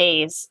few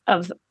days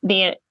of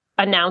the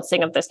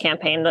announcing of this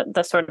campaign,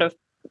 the sort of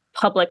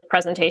public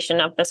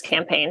presentation of this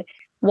campaign,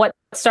 what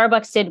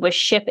Starbucks did was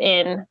ship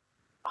in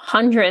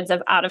hundreds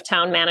of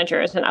out-of-town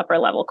managers and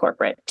upper-level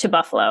corporate to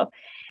Buffalo.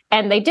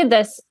 And they did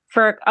this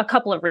for a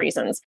couple of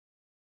reasons.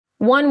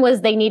 One was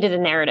they needed a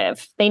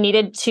narrative. They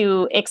needed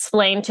to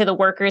explain to the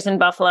workers in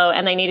Buffalo,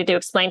 and they needed to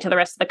explain to the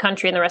rest of the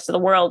country and the rest of the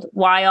world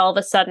why all of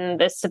a sudden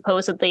this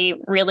supposedly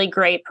really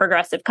great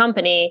progressive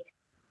company,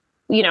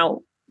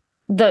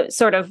 the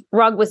sort of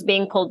rug was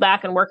being pulled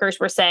back and workers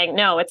were saying,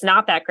 no, it's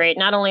not that great.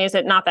 Not only is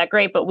it not that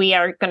great, but we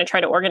are going to try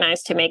to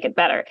organize to make it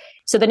better.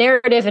 So the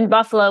narrative in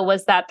Buffalo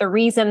was that the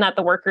reason that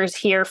the workers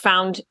here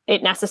found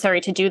it necessary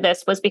to do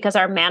this was because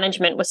our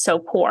management was so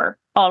poor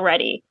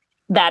already,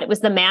 that it was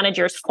the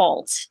manager's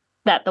fault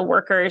that the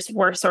workers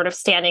were sort of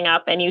standing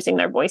up and using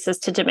their voices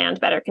to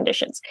demand better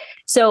conditions.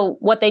 So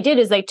what they did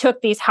is they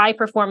took these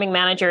high-performing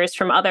managers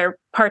from other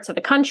parts of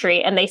the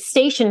country and they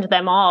stationed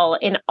them all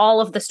in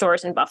all of the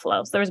stores in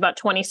Buffalo. So there was about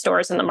 20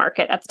 stores in the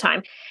market at the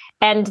time.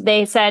 And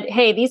they said,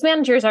 hey, these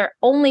managers are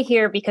only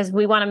here because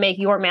we want to make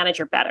your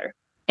manager better.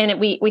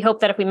 And we hope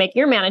that if we make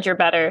your manager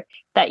better,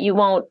 that you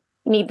won't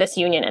need this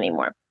union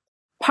anymore.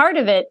 Part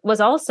of it was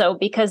also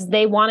because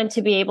they wanted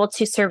to be able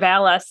to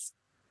surveil us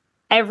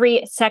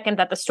every second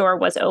that the store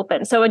was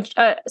open. So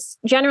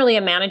generally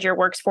a manager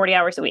works 40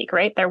 hours a week,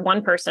 right? They're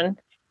one person.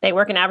 They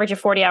work an average of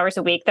 40 hours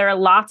a week. There are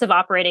lots of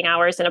operating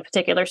hours in a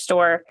particular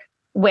store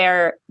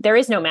where there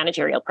is no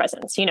managerial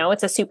presence.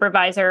 It's a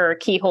supervisor or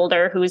key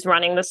holder who's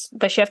running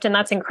the shift, and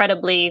that's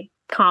incredibly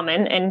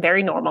common and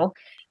very normal.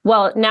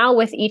 Well, now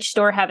with each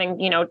store having,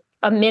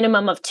 a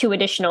minimum of 2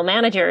 additional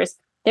managers,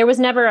 there was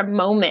never a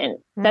moment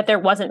that there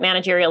wasn't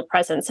managerial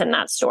presence in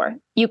that store.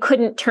 You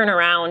couldn't turn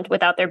around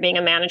without there being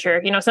a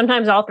manager.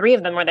 Sometimes all 3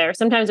 of them were there.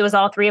 Sometimes it was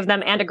all 3 of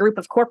them and a group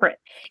of corporate,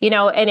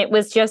 and it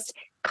was just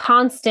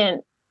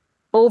constant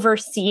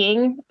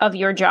overseeing of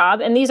your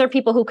job. And these are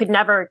people who could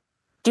never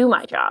do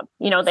my job.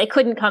 They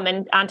couldn't come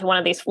in onto one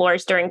of these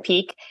floors during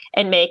peak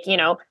and make,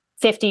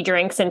 50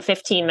 drinks in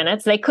 15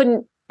 minutes. They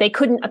couldn't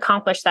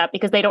accomplish that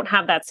because they don't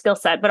have that skill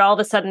set. But all of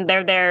a sudden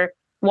they're there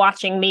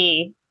watching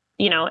me,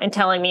 and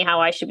telling me how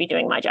I should be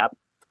doing my job.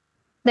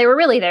 They were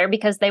really there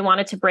because they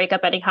wanted to break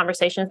up any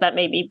conversations that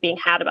may be being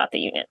had about the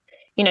union.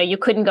 You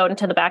couldn't go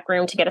into the back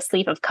room to get a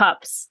sleeve of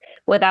cups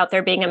without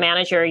there being a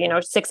manager,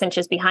 6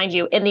 inches behind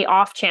you, in the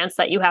off chance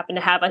that you happen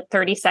to have a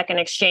 30-second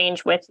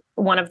exchange with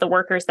one of the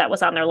workers that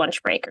was on their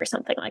lunch break or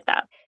something like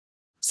that.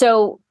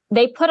 So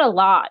they put a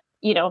lot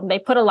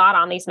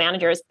on these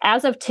managers.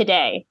 As of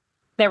today,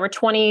 there were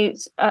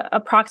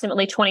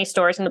approximately 20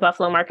 stores in the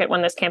Buffalo market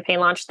when this campaign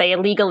launched. They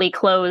illegally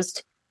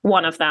closed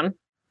one of them.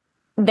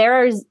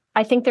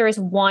 I think there is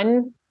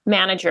one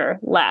manager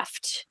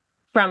left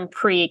from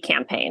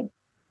pre-campaign.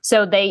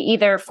 So they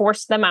either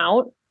forced them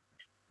out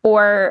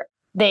or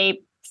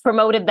they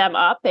promoted them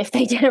up if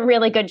they did a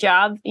really good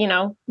job,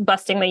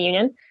 busting the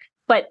union.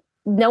 But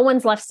no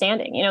one's left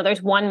standing.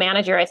 There's one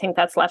manager, I think,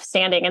 that's left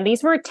standing. And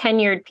these were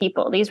tenured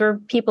people. These were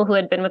people who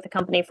had been with the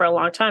company for a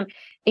long time.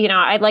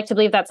 I'd like to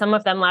believe that some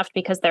of them left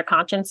because their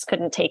conscience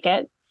couldn't take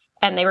it.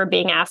 And they were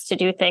being asked to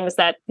do things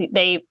that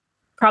they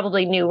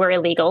probably knew were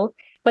illegal.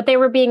 But they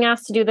were being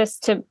asked to do this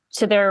to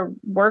their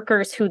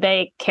workers who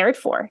they cared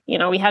for.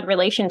 We had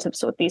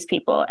relationships with these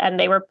people and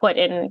they were put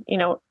in,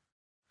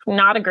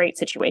 not a great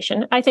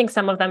situation. I think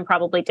some of them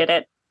probably did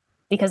it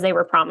because they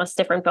were promised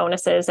different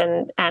bonuses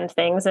and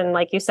things. And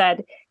like you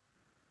said,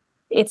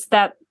 it's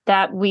that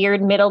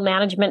weird middle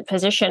management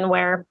position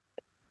where,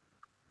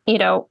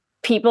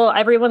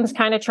 everyone's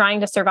kind of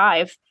trying to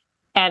survive.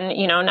 And,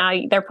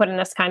 now they're put in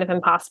this kind of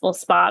impossible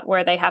spot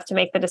where they have to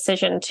make the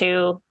decision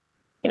to,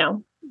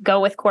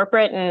 go with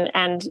corporate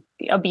and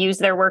abuse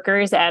their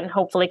workers and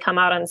hopefully come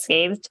out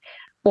unscathed,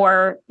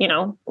 or,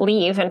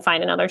 leave and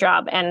find another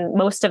job. And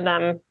most of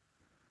them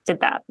did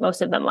that.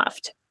 Most of them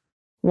left.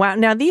 Wow.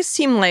 Now, these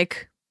seem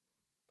like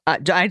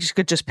I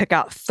could just pick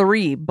out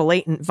 3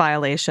 blatant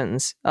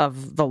violations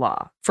of the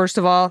law. First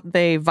of all,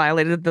 they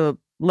violated the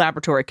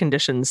laboratory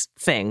conditions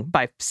thing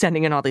by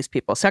sending in all these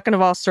people. Second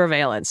of all,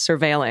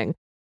 surveilling.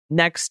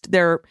 Next,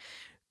 they're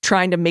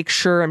trying to make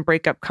sure and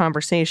break up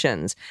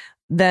conversations.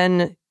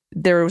 Then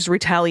there was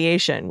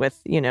retaliation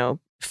with,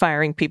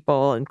 firing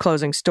people and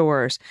closing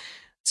stores.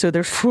 So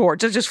there's 4,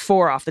 just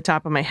 4 off the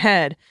top of my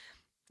head,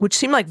 which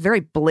seem like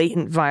very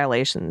blatant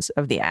violations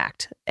of the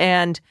act.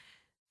 And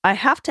I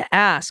have to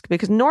ask,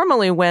 because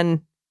normally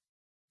when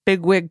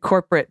bigwig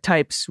corporate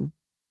types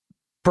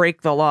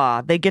break the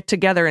law, they get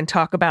together and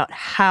talk about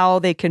how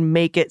they can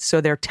make it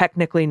so they're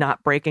technically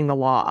not breaking the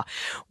law.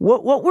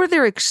 What were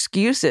their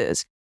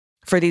excuses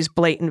for these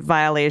blatant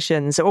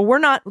violations? Or we're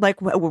not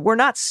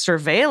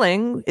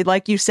surveilling.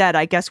 Like you said,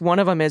 I guess one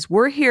of them is,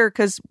 we're here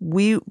because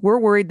we're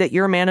worried that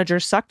your manager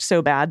sucked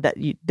so bad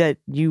that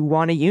you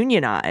want to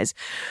unionize.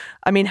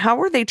 I mean,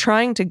 how are they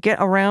trying to get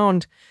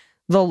around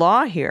the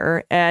law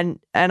here? And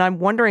I'm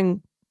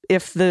wondering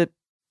if the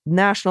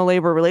National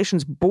Labor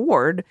Relations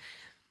Board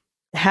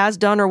has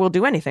done or will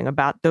do anything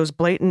about those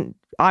blatant,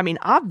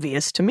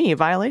 obvious to me,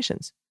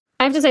 violations.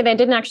 I have to say they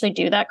didn't actually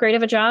do that great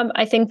of a job.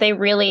 I think they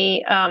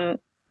really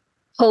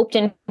hoped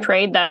and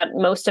prayed that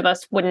most of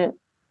us wouldn't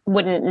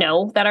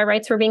know that our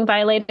rights were being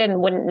violated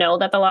and wouldn't know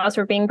that the laws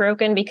were being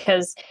broken,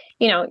 because,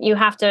 you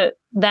have to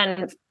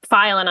then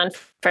file an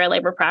unfair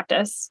labor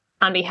practice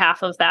on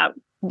behalf of that,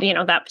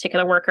 that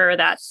particular worker or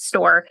that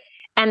store.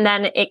 And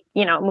then it,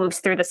 moves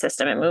through the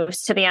system. It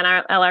moves to the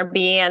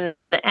NLRB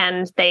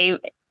and they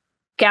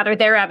gather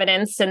their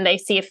evidence and they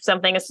see if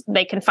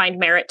they can find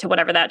merit to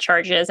whatever that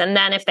charge is. And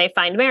then if they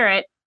find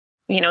merit,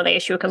 they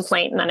issue a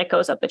complaint and then it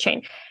goes up the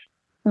chain.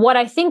 What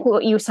I think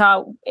what you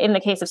saw in the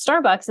case of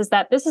Starbucks is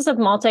that this is a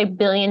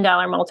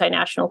multi-billion-dollar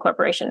multinational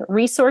corporation.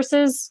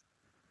 Resources,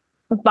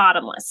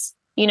 bottomless.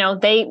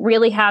 They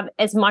really have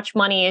as much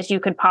money as you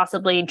could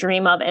possibly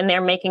dream of, and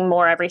they're making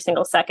more every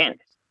single second.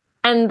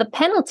 And the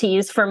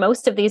penalties for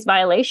most of these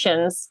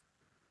violations,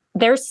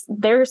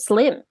 they're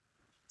slim.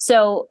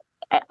 So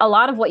a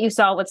lot of what you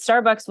saw with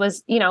Starbucks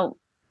was,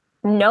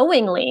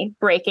 knowingly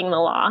breaking the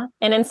law.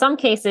 And in some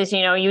cases,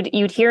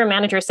 you'd hear a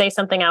manager say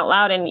something out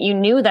loud and you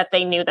knew that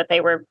they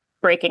were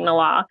breaking the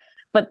law,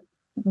 but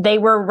they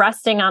were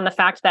resting on the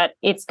fact that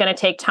it's going to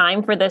take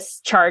time for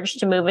this charge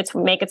to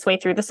make its way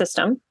through the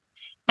system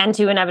and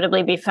to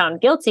inevitably be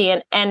found guilty.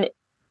 And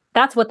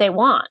that's what they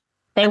want.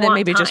 And want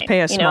maybe time, just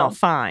pay a small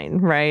fine,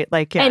 right?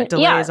 Like,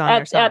 delays on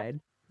their side.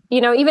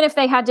 Even if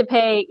they had to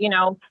pay,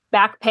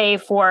 back pay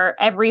for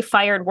every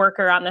fired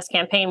worker on this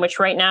campaign, which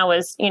right now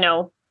is,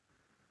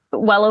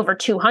 well over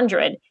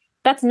 200,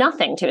 that's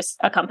nothing to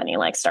a company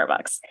like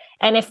Starbucks.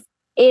 And if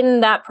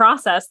in that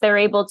process, they're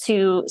able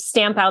to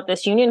stamp out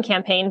this union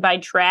campaign by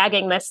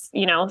dragging this,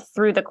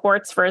 through the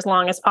courts for as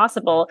long as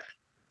possible.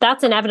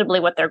 That's inevitably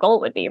what their goal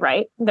would be,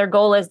 right? Their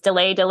goal is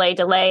delay, delay,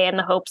 delay in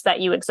the hopes that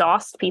you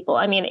exhaust people.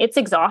 I mean, it's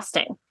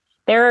exhausting.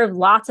 There are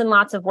lots and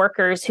lots of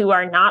workers who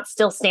are not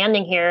still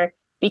standing here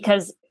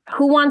because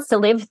who wants to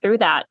live through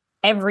that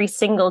every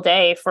single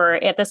day for,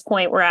 at this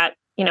point, we're at,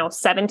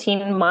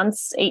 17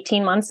 months,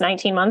 18 months,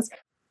 19 months.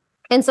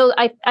 And so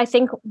I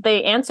think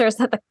the answer is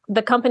that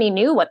the company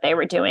knew what they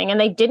were doing, and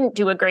they didn't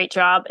do a great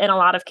job in a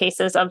lot of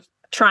cases of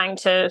trying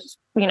to,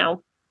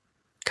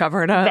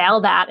 cover it up,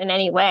 veil that in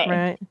any way.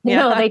 Right.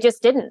 No, they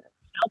just didn't.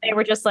 They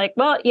were just like,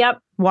 well, yep.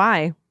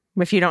 Why?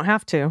 If you don't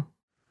have to.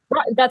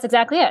 Right. That's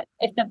exactly it.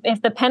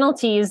 If the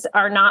penalties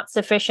are not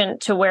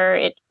sufficient to where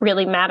it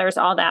really matters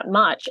all that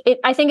much,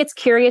 I think it's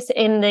curious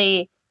in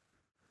the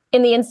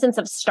instance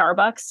of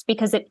Starbucks,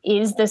 because it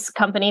is this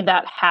company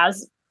that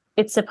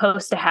it's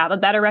supposed to have a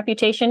better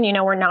reputation.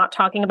 We're not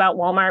talking about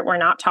Walmart. We're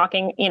not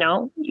talking,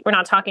 we're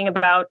not talking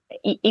about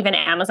even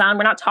Amazon.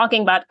 We're not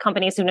talking about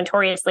companies who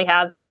notoriously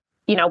have,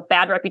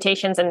 bad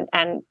reputations and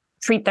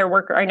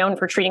are known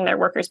for treating their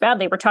workers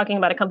badly. We're talking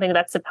about a company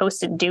that's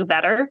supposed to do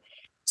better.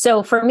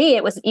 So for me,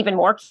 it was even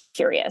more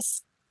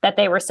curious that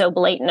they were so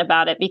blatant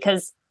about it,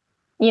 because,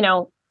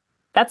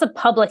 that's a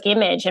public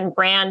image and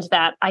brand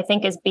that I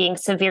think is being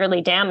severely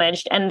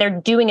damaged, and they're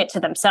doing it to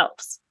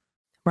themselves.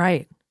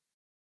 Right.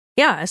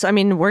 Yeah. So, I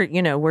mean,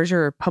 where's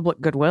your public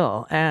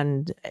goodwill?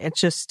 And it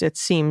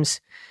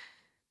seems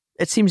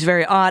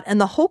very odd.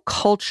 And the whole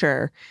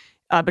culture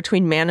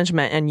between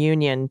management and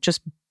union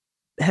just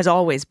has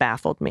always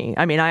baffled me.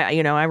 I mean,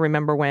 I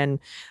remember when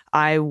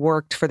I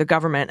worked for the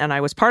government and I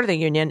was part of the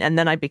union, and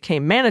then I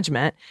became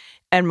management,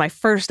 and my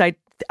first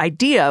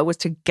idea was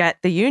to get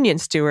the union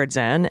stewards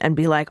in and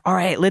be like, all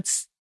right,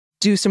 let's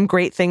do some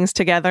great things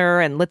together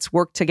and let's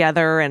work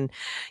together. And,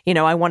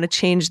 I want to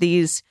change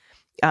these,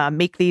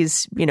 make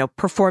these,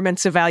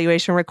 performance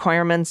evaluation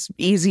requirements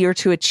easier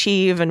to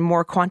achieve and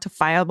more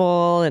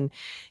quantifiable, and,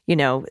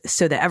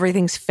 so that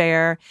everything's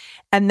fair.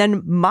 And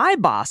then my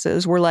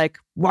bosses were like,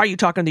 why are you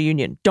talking to the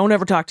union? Don't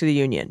ever talk to the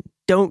union.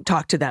 Don't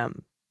talk to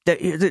them.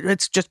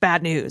 It's just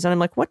bad news. And I'm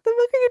like, what the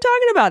fuck are you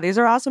talking about? These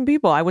are awesome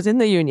people. I was in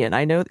the union.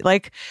 I know,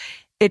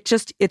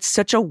 it's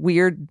such a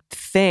weird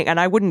thing. And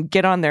I wouldn't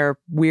get on their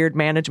weird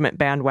management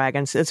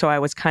bandwagon. So I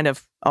was kind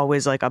of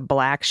always like a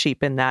black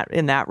sheep in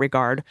that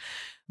regard.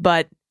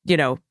 But,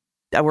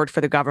 I worked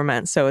for the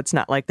government, so it's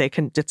not like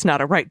it's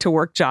not a right to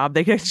work job.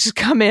 They can just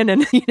come in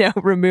and,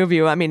 remove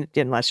you. I mean,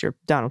 unless you're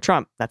Donald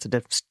Trump, that's a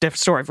different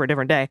story for a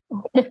different day.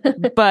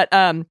 But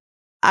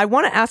I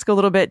want to ask a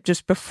little bit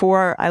just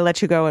before I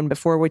let you go and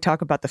before we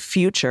talk about the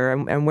future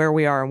and where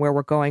we are and where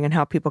we're going and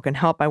how people can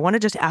help. I want to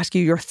just ask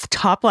you your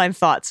top line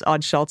thoughts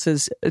on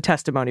Schultz's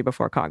testimony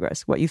before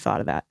Congress, what you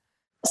thought of that.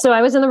 So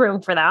I was in the room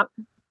for that.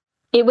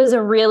 It was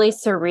a really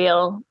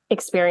surreal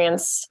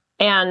experience.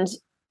 And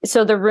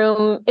so the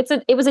room,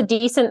 it was a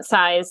decent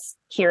size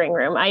hearing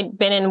room. I'd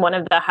been in one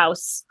of the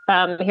House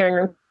hearing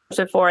rooms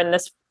before, and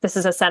this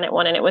is a Senate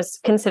one, and it was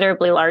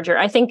considerably larger.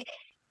 I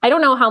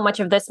don't know how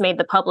much of this made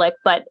the public,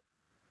 but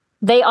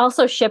they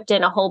also shipped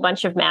in a whole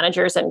bunch of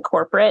managers and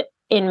corporate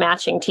in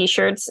matching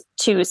T-shirts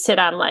to sit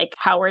on like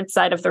Howard's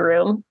side of the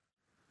room.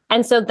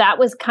 And so that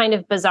was kind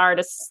of bizarre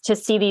to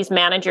see these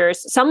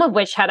managers, some of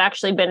which had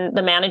actually been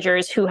the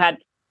managers who had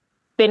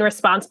been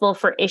responsible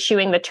for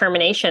issuing the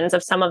terminations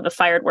of some of the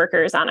fired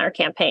workers on our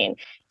campaign.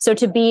 So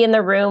to be in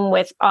the room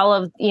with all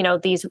of,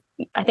 these,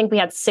 I think we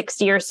had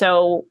 60 or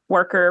so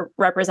worker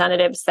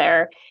representatives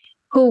there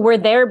who were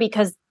there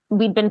because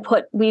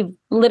we've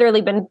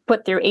literally been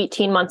put through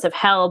 18 months of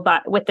hell,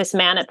 but with this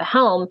man at the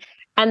helm.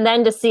 And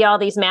then to see all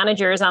these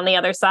managers on the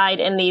other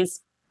side in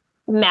these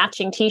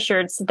matching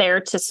T-shirts there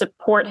to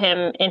support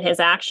him in his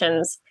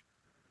actions.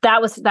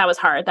 That was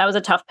hard. That was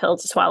a tough pill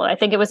to swallow. I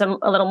think it was a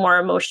little more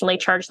emotionally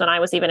charged than I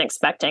was even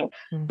expecting.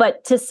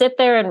 But to sit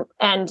there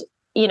and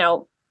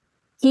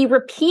he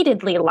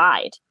repeatedly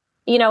lied.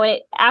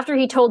 After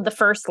he told the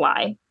first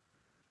lie,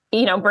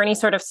 Bernie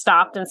sort of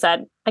stopped and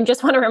said, I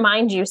just want to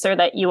remind you, sir,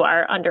 that you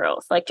are under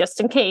oath, like just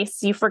in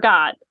case you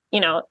forgot,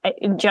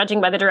 judging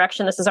by the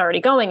direction this is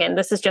already going in,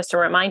 this is just a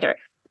reminder.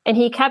 And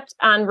he kept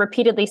on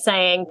repeatedly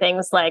saying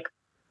things like,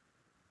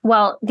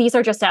 well, these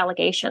are just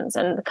allegations,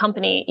 and the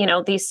company,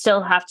 these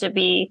still have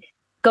to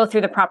go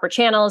through the proper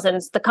channels,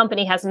 and the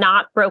company has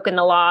not broken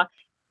the law.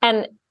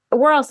 And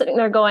we're all sitting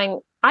there going,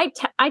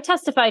 I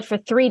testified for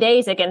 3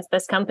 days against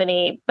this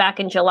company back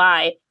in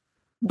July.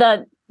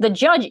 The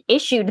judge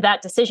issued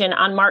that decision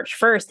on March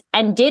 1st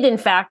and did, in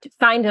fact,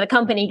 find the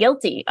company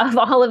guilty of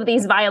all of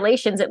these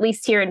violations, at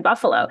least here in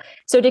Buffalo.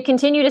 So to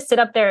continue to sit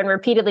up there and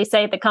repeatedly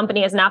say the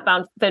company has not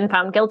been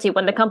found guilty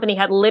when the company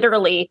had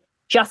literally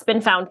just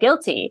been found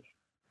guilty,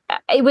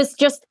 it was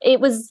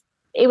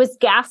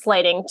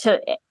gaslighting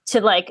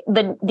to like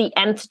the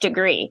nth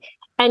degree.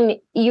 And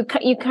you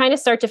kind of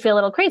start to feel a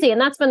little crazy. And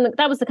that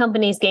was the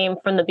company's game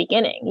from the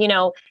beginning.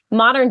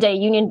 Modern day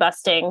union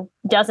busting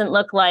doesn't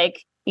look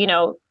like,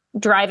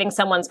 driving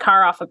someone's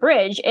car off a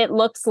bridge. It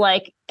looks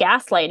like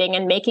gaslighting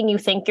and making you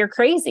think you're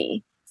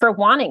crazy for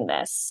wanting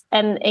this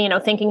and,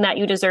 thinking that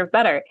you deserve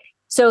better.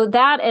 So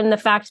that, and the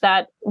fact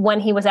that when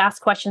he was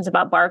asked questions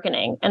about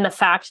bargaining, and the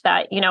fact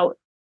that,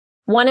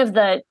 one of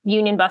the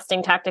union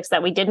busting tactics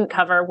that we didn't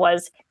cover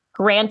was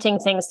granting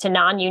things to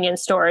non-union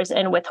stores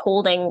and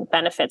withholding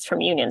benefits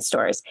from union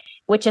stores,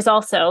 which is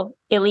also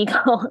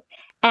illegal.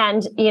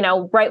 And,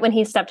 right when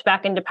he stepped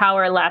back into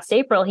power last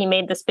April, he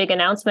made this big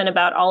announcement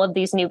about all of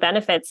these new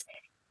benefits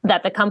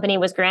that the company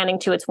was granting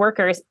to its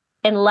workers,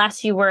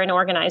 unless you were an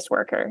organized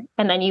worker,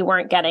 and then you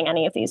weren't getting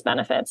any of these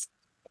benefits.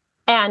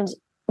 And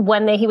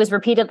when he was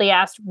repeatedly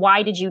asked,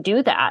 why did you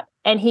do that?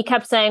 And he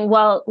kept saying,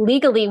 well,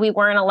 legally, we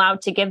weren't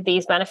allowed to give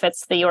these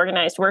benefits to the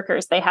organized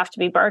workers. They have to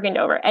be bargained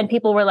over. And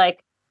people were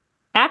like,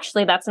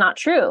 actually, that's not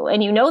true.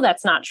 And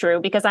that's not true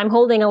because I'm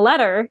holding a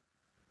letter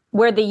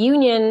where the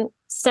union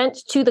sent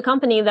to the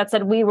company that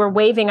said we were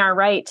waiving our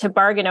right to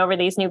bargain over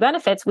these new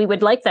benefits. We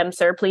would like them,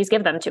 sir. Please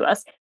give them to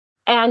us.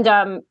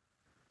 And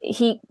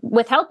he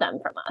withheld them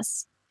from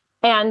us.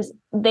 And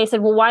they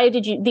said, well, why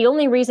did you? The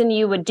only reason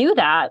you would do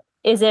that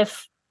is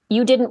if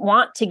you didn't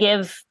want to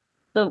give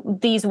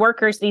these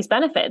workers these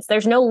benefits.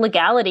 There's no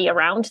legality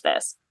around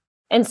this.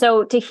 And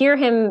so to hear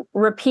him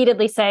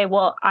repeatedly say,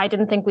 well, I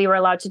didn't think we were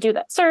allowed to do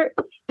that. Sir,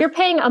 you're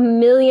paying $1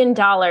 million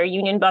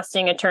union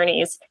busting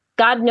attorneys.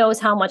 God knows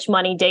how much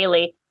money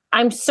daily.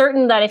 I'm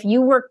certain that if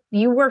you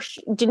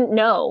didn't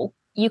know,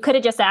 you could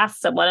have just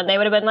asked someone and they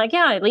would have been like,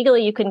 yeah,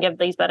 legally you can give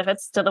these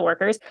benefits to the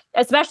workers,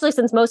 especially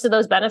since most of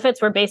those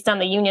benefits were based on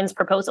the union's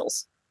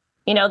proposals.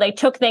 They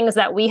took things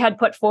that we had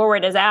put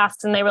forward as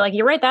asks and they were like,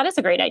 you're right, that is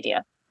a great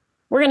idea.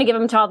 We're going to give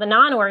them to all the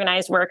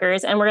non-organized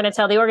workers and we're going to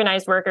tell the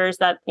organized workers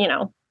that,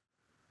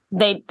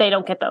 they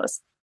don't get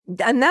those.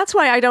 And that's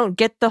why I don't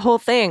get the whole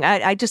thing.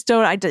 I just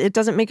don't. It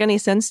doesn't make any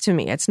sense to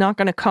me. It's not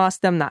going to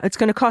cost them that. It's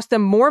going to cost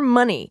them more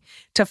money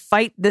to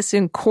fight this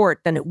in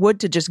court than it would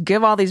to just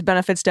give all these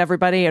benefits to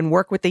everybody and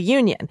work with the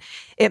union.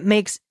 It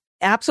makes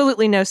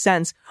absolutely no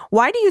sense.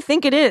 Why do you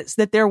think it is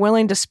that they're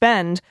willing to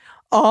spend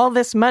all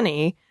this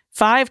money,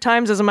 5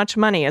 times as much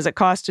money as it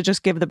costs to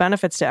just give the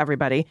benefits to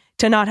everybody,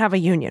 to not have a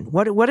union?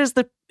 What is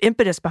the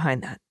impetus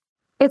behind that?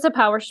 It's a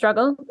power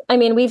struggle. I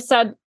mean, we've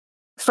said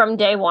from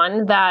day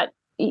one that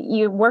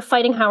we're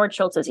fighting Howard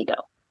Schultz's ego.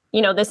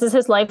 This is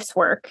his life's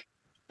work,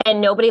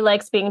 and nobody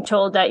likes being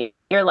told that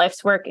your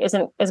life's work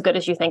isn't as good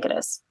as you think it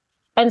is.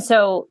 And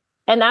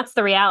that's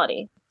the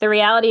reality. The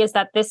reality is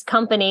that this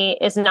company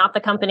is not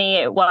the company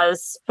it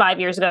was 5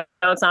 years ago.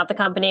 It's not the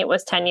company it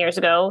was 10 years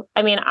ago.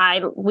 I mean,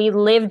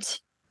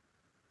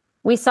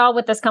 we saw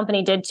what this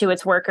company did to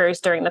its workers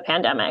during the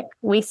pandemic.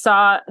 We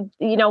saw,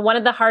 one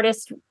of the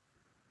hardest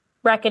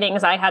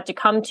reckonings I had to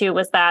come to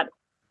was that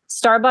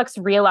Starbucks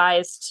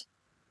realized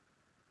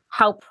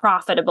how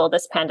profitable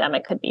this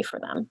pandemic could be for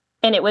them.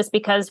 And it was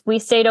because we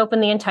stayed open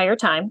the entire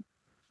time.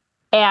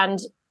 And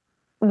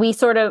we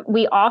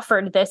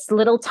offered this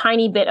little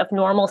tiny bit of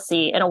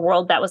normalcy in a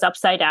world that was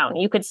upside down.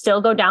 You could still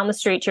go down the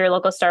street to your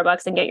local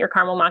Starbucks and get your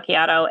caramel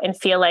macchiato and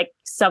feel like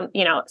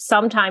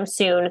sometime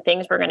soon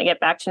things were going to get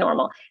back to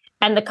normal.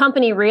 And the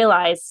company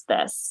realized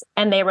this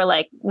and they were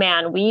like,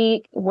 man,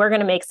 we're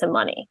going to make some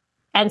money.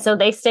 And so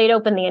they stayed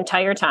open the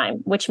entire time,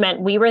 which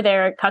meant we were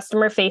there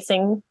customer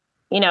facing,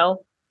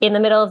 in the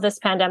middle of this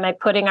pandemic,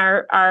 putting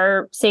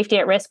our safety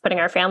at risk, putting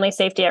our family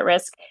safety at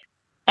risk.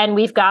 And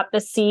we've got the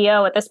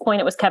CEO, at this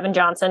point, it was Kevin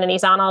Johnson, and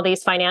he's on all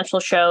these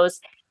financial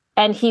shows.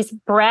 And he's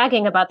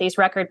bragging about these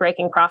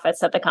record-breaking profits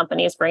that the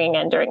company is bringing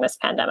in during this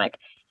pandemic.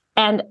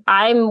 And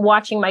I'm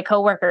watching my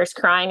coworkers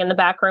crying in the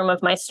back room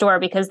of my store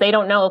because they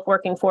don't know if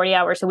working 40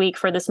 hours a week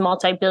for this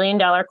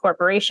multi-billion-dollar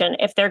corporation,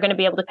 if they're going to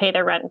be able to pay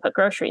their rent and put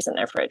groceries in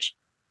their fridge.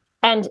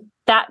 And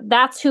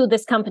that's who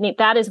this company,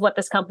 that is what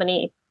this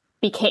company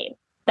became.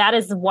 That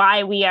is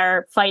why we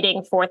are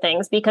fighting for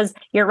things, because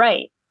you're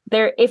right.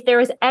 If there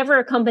is ever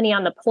a company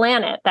on the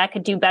planet that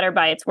could do better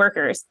by its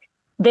workers,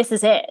 this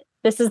is it.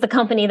 This is the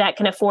company that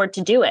can afford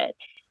to do it.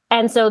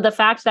 And so the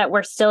fact that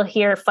we're still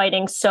here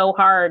fighting so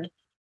hard,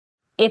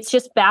 it's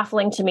just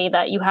baffling to me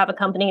that you have a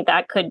company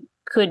that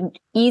could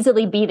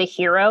easily be the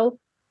hero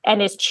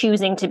and is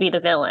choosing to be the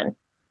villain.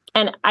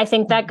 And I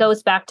think that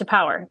goes back to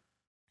power.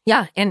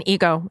 Yeah, and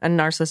ego and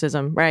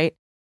narcissism, right?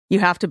 You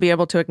have to be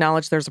able to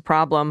acknowledge there's a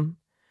problem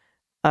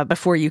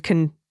before you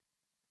can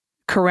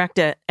correct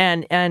it.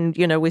 And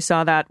we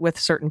saw that with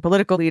certain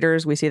political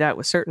leaders. We see that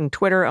with certain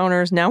Twitter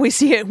owners. Now we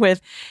see it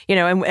with,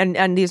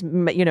 and these,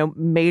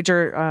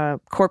 major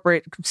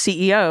corporate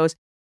CEOs.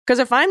 Because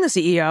if I'm the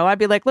CEO, I'd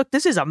be like, look,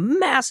 this is a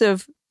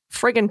massive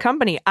friggin'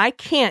 company. I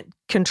can't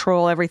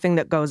control everything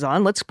that goes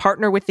on. Let's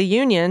partner with the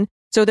union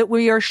so that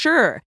we are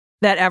sure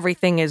that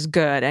everything is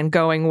good and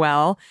going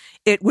well.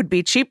 It would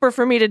be cheaper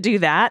for me to do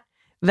that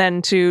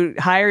than to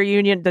hire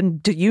than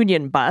to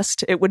union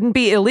bust. It wouldn't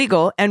be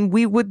illegal, and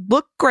we would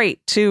look great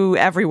to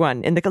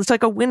everyone. It's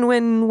like a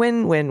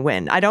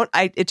win-win-win-win-win.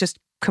 It just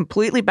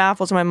completely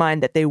baffles my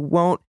mind that they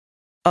won't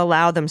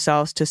allow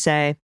themselves to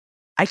say,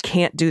 I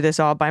can't do this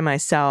all by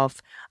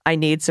myself. I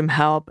need some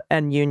help,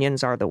 and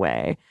unions are the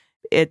way.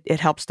 It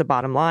helps the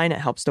bottom line. It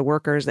helps the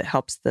workers. It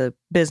helps the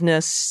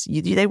business.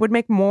 They would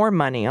make more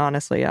money,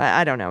 honestly.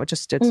 I don't know.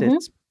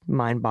 It's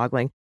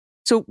mind-boggling.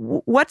 So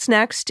what's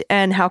next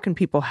and how can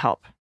people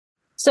help?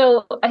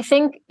 So I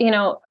think,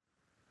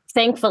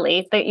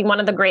 thankfully, one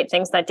of the great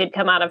things that did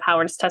come out of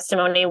Howard's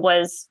testimony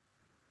was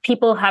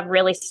people have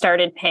really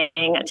started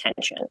paying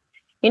attention.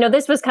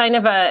 This was kind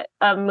of a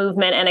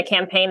movement and a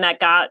campaign that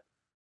got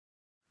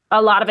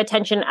a lot of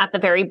attention at the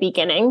very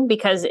beginning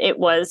because it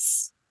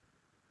was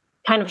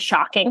kind of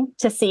shocking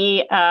to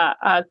see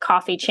a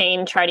coffee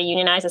chain try to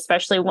unionize,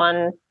 especially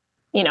one,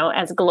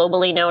 as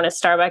globally known as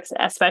Starbucks,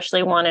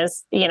 especially one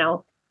as,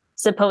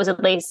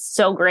 supposedly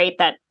so great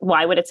that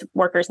why would its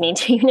workers need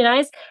to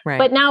unionize? Right.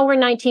 But now we're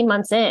 19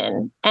 months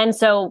in. And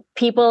so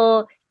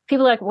people are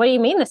like, what do you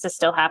mean this is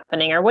still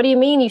happening? Or what do you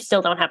mean you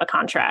still don't have a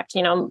contract?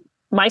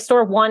 My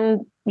store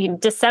won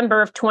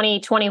December of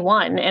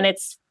 2021 and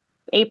it's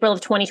April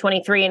of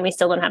 2023 and we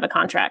still don't have a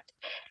contract.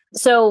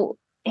 So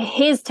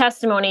his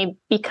testimony,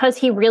 because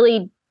he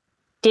really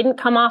didn't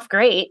come off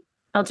great,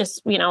 I'll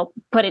just,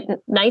 put it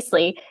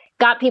nicely,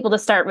 got people to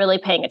start really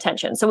paying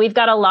attention. So we've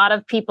got a lot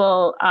of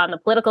people on the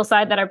political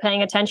side that are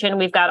paying attention.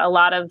 We've got a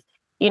lot of,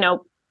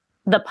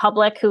 the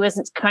public who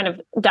is kind of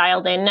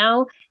dialed in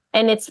now.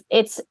 And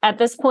it's at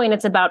this point,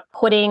 it's about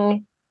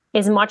putting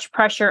as much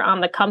pressure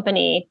on the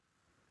company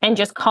and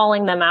just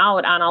calling them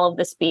out on all of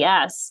this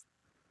BS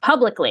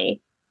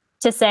publicly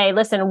to say,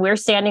 listen, we're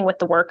standing with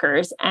the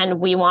workers and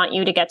we want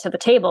you to get to the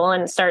table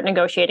and start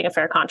negotiating a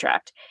fair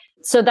contract.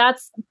 So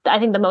that's, I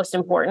think the most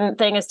important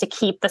thing is to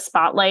keep the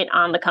spotlight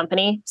on the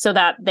company so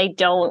that they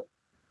don't,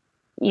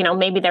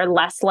 maybe they're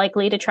less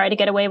likely to try to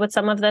get away with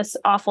some of this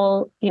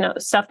awful,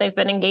 stuff they've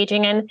been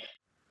engaging in.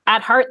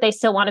 At heart, they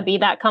still want to be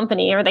that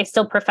company, or they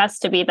still profess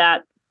to be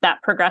that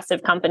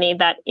progressive company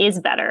that is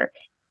better.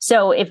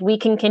 So if we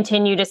can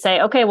continue to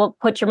say, okay, well,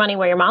 put your money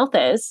where your mouth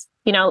is,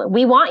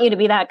 we want you to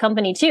be that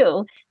company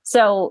too.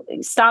 So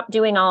stop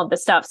doing all of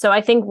this stuff. So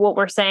I think what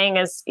we're saying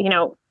is,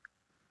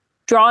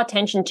 draw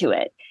attention to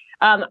it.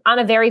 On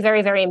a very,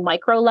 very, very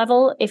micro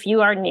level, if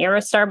you are near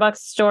a Starbucks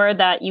store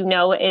that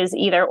is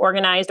either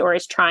organized or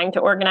is trying to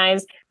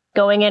organize,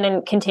 going in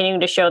and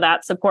continuing to show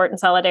that support and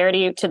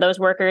solidarity to those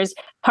workers.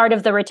 Part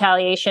of the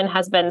retaliation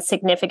has been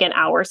significant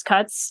hours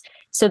cuts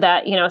so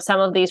that, some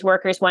of these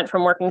workers went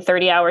from working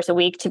 30 hours a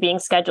week to being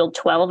scheduled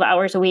 12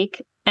 hours a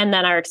week and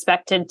then are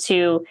expected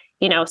to,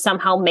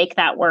 somehow make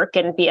that work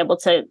and be able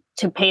to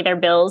pay their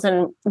bills.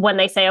 And when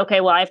they say, okay,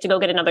 well, I have to go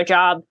get another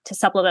job to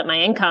supplement my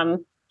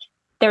income,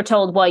 they're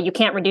told, well, you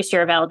can't reduce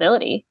your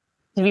availability.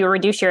 If you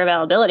reduce your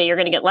availability, you're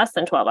going to get less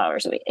than 12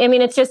 hours a week. I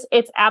mean, it's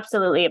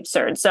absolutely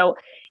absurd. So,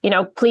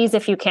 please,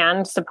 if you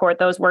can, support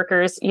those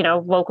workers,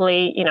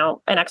 locally,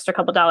 an extra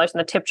couple dollars in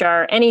the tip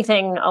jar,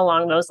 anything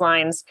along those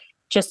lines,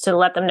 just to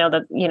let them know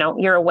that,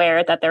 you're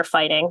aware that they're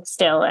fighting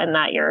still and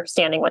that you're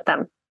standing with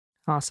them.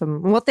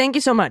 Awesome. Well, thank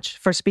you so much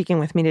for speaking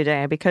with me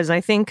today, because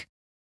I think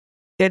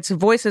it's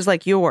voices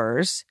like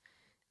yours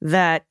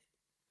that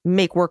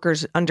make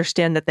workers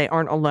understand that they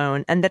aren't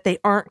alone and that they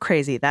aren't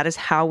crazy. That is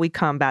how we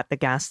combat the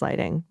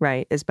gaslighting,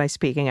 right? Is by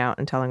speaking out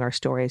and telling our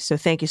stories. So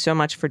thank you so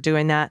much for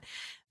doing that.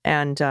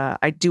 And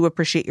I do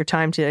appreciate your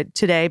time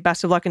today.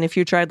 Best of luck in the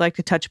future. I'd like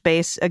to touch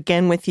base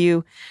again with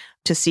you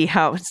to see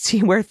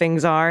where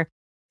things are.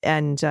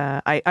 And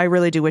I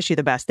really do wish you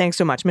the best. Thanks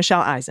so much.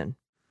 Michelle Eisen.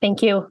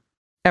 Thank you.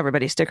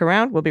 Everybody stick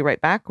around. We'll be right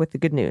back with the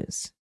good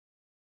news.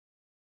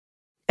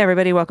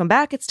 Everybody, welcome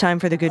back. It's time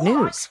for the good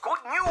news. Good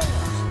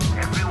news,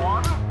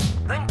 everyone.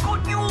 Then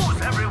good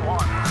news,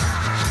 everyone.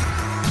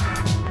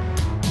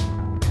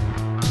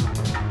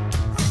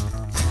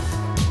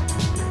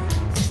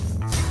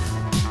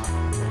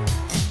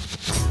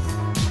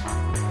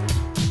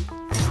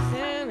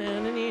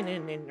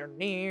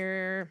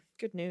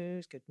 Good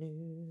news, good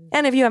news.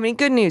 And if you have any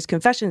good news,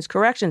 confessions,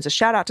 corrections, a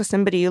shout out to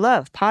somebody you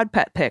love, pod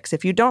pet pics.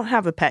 If you don't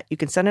have a pet, you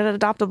can send an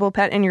adoptable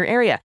pet in your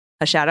area.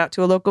 A shout out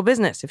to a local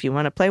business if you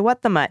want to play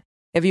What the Mutt.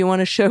 If you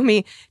want to show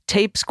me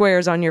tape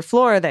squares on your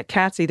floor that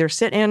cats either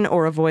sit in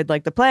or avoid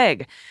like the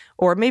plague.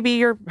 Or maybe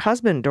your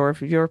husband or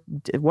your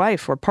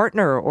wife or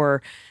partner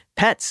or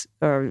pets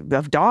or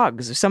of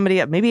dogs or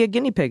somebody, maybe a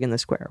guinea pig in the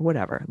square,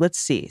 whatever. Let's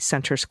see.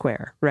 Center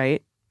square,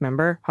 right?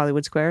 Remember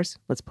Hollywood squares?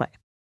 Let's play.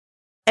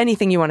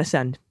 Anything you want to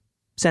send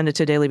it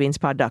to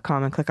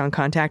dailybeanspod.com and click on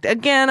contact.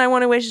 Again, I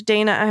want to wish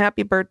Dana a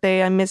happy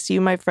birthday. I miss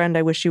you, my friend.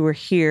 I wish you were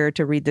here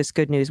to read this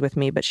good news with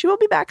me, but she will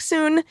be back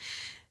soon.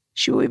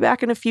 She will be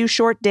back in a few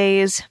short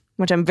days,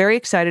 which I'm very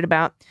excited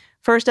about.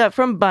 First up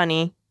from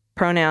Bunny,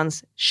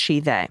 pronouns she,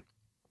 they.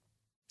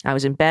 I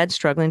was in bed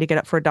struggling to get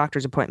up for a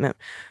doctor's appointment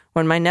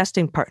when my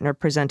nesting partner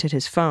presented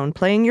his phone,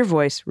 playing your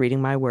voice,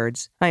 reading my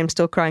words. I am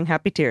still crying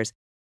happy tears.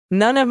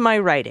 None of my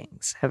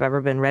writings have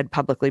ever been read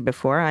publicly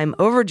before. I am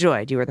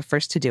overjoyed you were the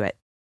first to do it.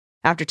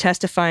 After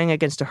testifying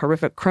against a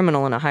horrific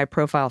criminal in a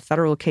high-profile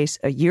federal case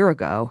a year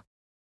ago,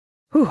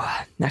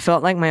 I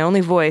felt like my only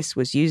voice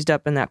was used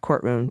up in that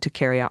courtroom to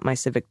carry out my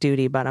civic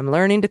duty, but I'm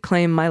learning to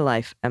claim my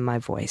life and my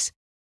voice.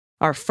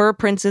 Our fur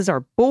princes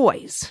are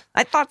boys.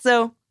 I thought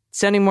so.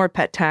 Sending more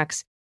pet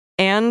tax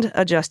and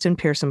a Justin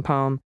Pearson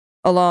poem,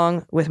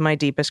 along with my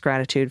deepest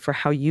gratitude for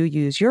how you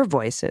use your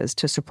voices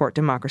to support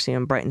democracy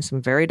and brighten some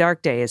very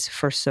dark days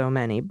for so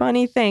many.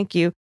 Bunny, thank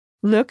you.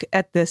 Look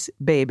at this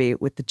baby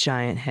with the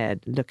giant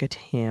head. Look at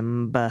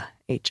him,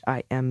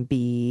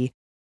 H-I-M-B.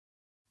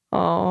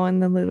 Oh,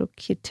 and the little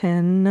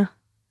kitten,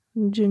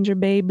 ginger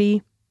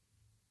baby.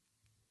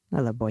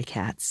 I love boy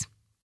cats.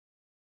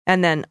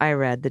 And then I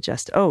read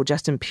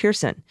Justin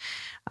Pearson.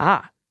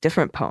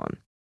 Different poem.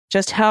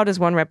 Just how does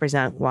one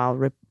represent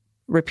while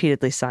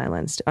repeatedly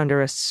silenced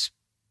under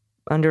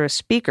a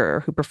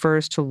speaker who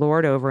prefers to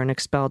lord over and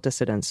expel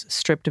dissidents,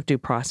 stripped of due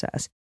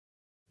process?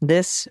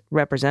 This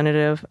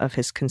representative of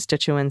his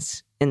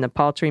constituents, in the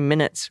paltry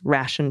minutes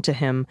rationed to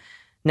him,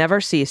 never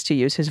ceased to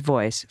use his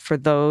voice for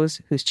those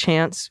whose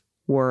chants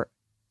were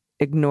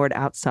ignored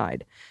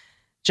outside.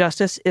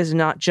 Justice is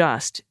not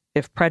just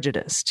if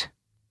prejudiced.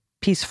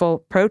 Peaceful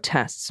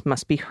protests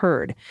must be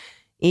heard,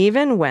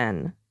 even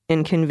when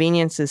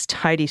inconveniences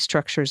tidy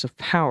structures of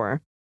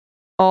power.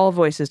 All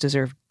voices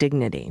deserve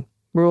dignity.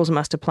 Rules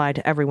must apply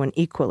to everyone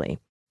equally,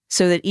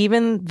 so that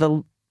even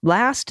the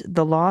last,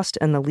 the lost,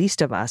 and the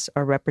least of us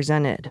are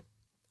represented.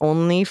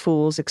 Only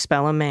fools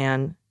expel a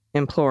man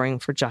imploring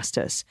for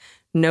justice.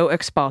 No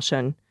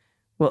expulsion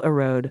will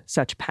erode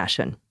such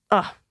passion.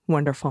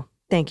 Wonderful.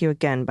 Thank you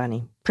again,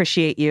 Bunny.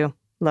 Appreciate you.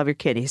 Love your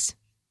kitties.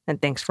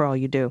 And thanks for all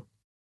you do.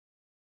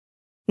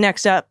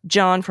 Next up,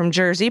 John from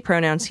Jersey,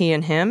 pronouns he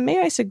and him.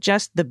 May I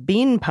suggest the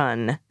bean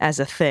pun as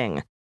a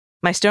thing?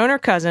 My stoner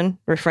cousin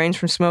refrains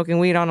from smoking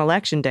weed on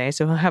election day,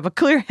 so he'll have a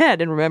clear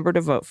head and remember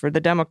to vote for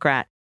the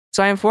Democrat.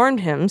 So I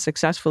informed him,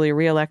 successfully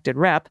re-elected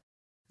rep,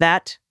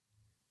 that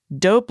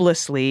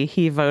dopelessly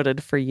he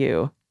voted for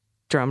you.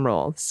 Drum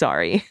roll.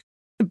 Sorry.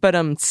 But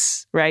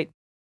right?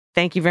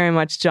 Thank you very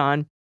much,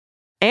 John.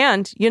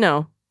 And,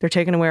 they're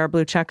taking away our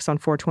blue checks on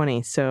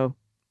 420, so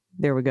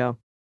there we go.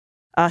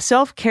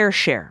 Self-care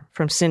share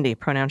from Cindy,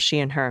 pronouns she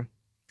and her.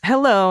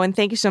 Hello, and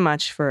thank you so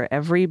much for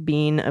every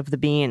bean of the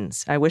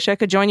beans. I wish I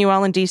could join you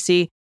all in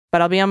D.C.,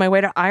 but I'll be on my way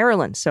to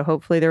Ireland, so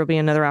hopefully there will be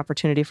another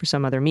opportunity for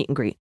some other meet and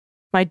greet.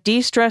 My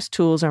de-stress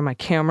tools are my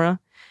camera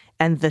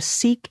and the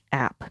Seek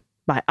app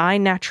by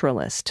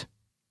iNaturalist.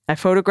 I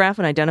photograph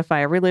and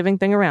identify every living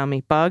thing around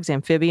me: bugs,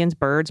 amphibians,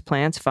 birds,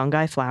 plants,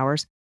 fungi,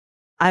 flowers.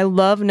 I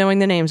love knowing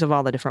the names of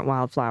all the different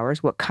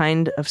wildflowers, what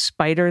kind of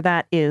spider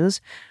that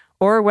is,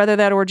 or whether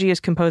that orgy is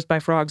composed by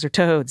frogs or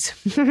toads.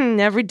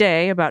 Every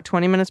day, about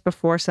 20 minutes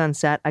before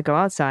sunset, I go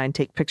outside and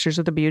take pictures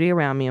of the beauty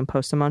around me and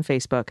post them on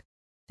Facebook.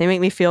 They make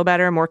me feel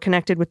better, more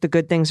connected with the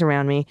good things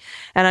around me.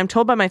 And I'm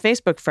told by my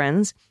Facebook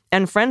friends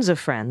and friends of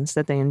friends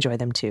that they enjoy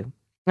them too.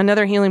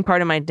 Another healing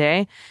part of my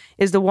day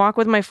is the walk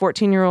with my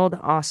 14-year-old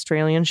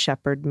Australian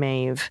Shepherd,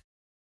 Maeve.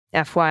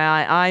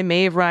 FYI,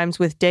 Maeve rhymes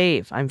with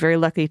Dave. I'm very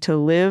lucky to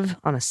live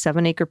on a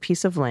 7-acre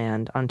piece of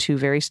land on 2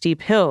 very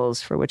steep hills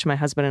for which my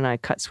husband and I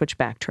cut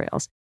switchback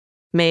trails.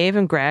 Maeve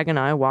and Greg and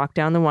I walk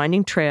down the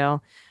winding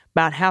trail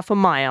about half a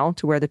mile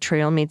to where the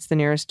trail meets the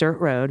nearest dirt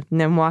road,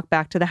 and then walk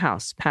back to the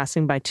house,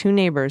 passing by 2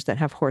 neighbors that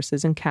have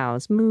horses and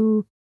cows.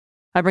 Moo.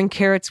 I bring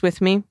carrots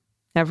with me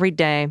every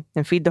day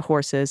and feed the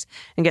horses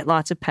and get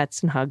lots of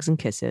pets and hugs and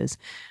kisses.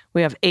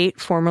 We have 8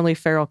 formerly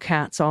feral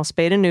cats, all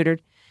spayed and neutered,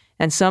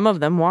 and some of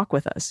them walk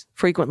with us.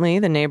 Frequently,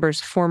 the neighbors'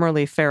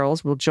 formerly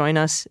ferals will join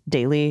us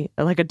daily,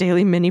 like a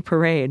daily mini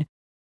parade.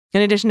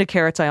 In addition to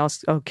carrots, I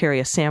also carry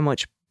a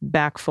sandwich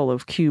back full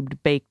of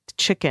cubed baked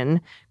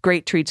chicken,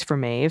 great treats for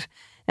Maeve,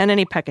 and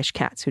any peckish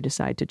cats who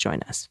decide to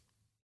join us.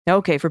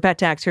 Okay, for Pet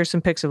Tax, here's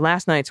some pics of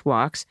last night's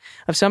walks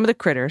of some of the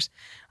critters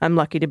I'm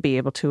lucky to be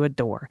able to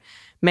adore.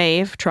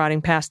 Maeve,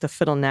 trotting past the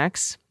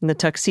fiddlenecks, and the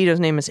tuxedo's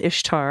name is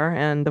Ishtar,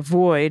 and the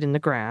void in the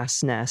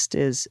grass nest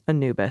is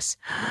Anubis.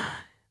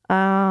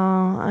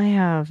 I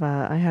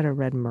had a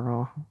red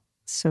merle.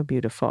 So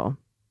beautiful.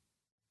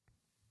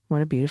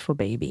 What a beautiful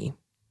baby.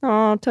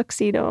 Oh,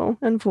 tuxedo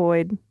and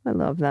void. I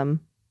love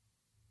them.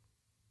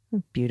 A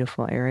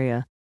beautiful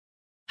area.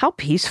 How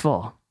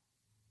peaceful.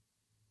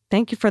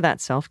 Thank you for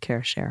that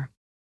self-care share.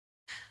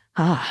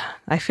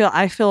 I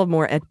feel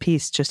more at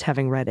peace just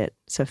having read it,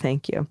 so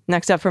thank you.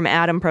 Next up from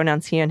Adam,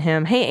 pronouns he and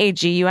him. Hey,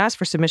 AG, you asked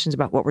for submissions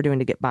about what we're doing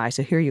to get by,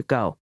 so here you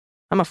go.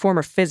 I'm a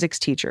former physics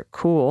teacher,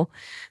 cool,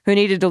 who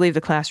needed to leave the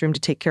classroom to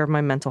take care of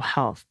my mental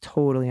health.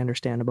 Totally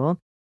understandable.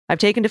 I've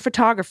taken to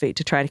photography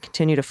to try to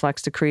continue to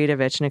flex the creative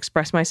itch and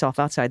express myself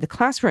outside the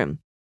classroom.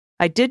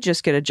 I did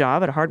just get a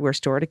job at a hardware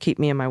store to keep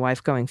me and my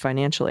wife going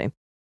financially.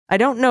 I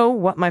don't know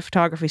what my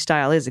photography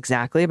style is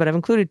exactly, but I've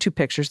included 2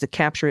 pictures that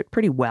capture it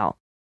pretty well.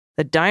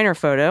 The diner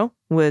photo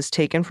was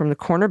taken from the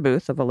corner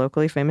booth of a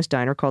locally famous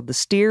diner called the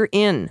Steer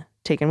Inn,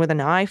 taken with an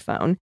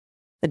iPhone.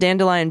 The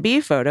Dandelion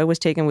Bee photo was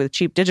taken with a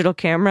cheap digital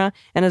camera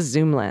and a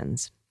zoom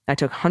lens. I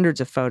took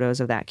hundreds of photos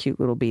of that cute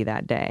little bee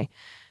that day.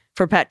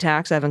 For Pet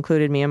Tax, I've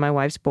included me and my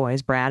wife's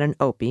boys, Brad and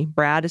Opie.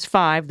 Brad is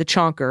 5, the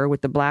chonker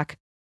with the black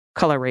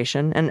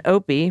coloration, and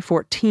Opie,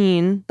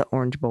 14, the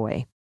orange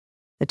boy.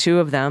 The 2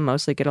 of them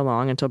mostly get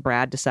along until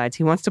Brad decides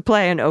he wants to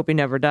play and Opie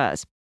never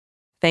does.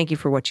 Thank you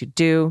for what you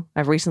do.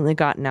 I've recently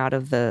gotten out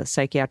of the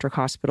psychiatric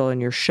hospital, and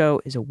your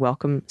show is a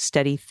welcome,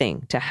 steady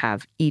thing to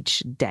have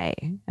each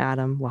day.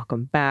 Adam,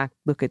 welcome back.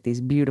 Look at these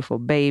beautiful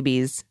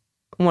babies.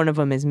 One of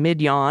them is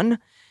mid-yawn.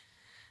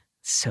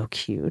 So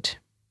cute.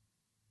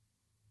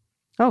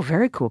 Oh,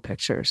 very cool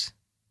pictures.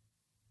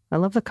 I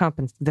love the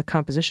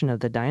composition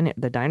of the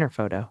diner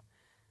photo.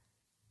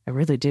 I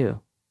really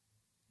do.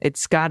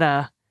 It's got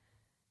a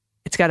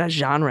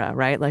genre,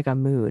 right? Like a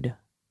mood.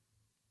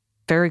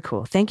 Very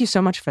cool. Thank you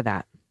so much for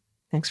that.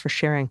 Thanks for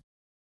sharing.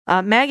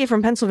 Maggie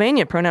from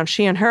Pennsylvania, pronouns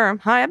she and her.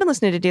 Hi, I've been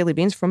listening to Daily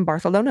Beans from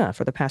Barcelona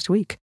for the past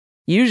week,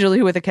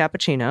 usually with a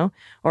cappuccino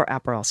or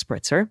Aperol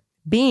spritzer.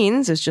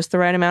 Beans is just the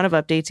right amount of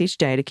updates each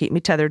day to keep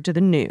me tethered to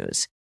the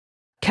news.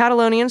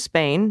 Catalonia in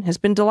Spain has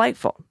been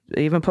delightful.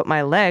 I even put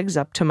my legs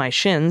up to my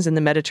shins in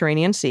the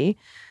Mediterranean Sea.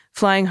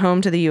 Flying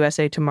home to the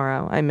USA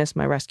tomorrow. I miss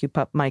my rescue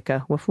pup,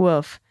 Micah. Woof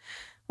woof.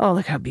 Oh,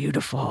 look how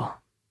beautiful.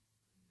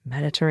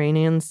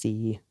 Mediterranean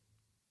Sea.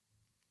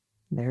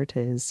 There it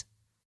is.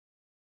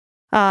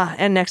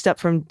 And next up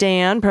from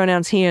Dan,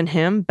 pronouns he and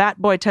him.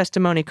 Batboy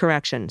testimony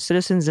correction.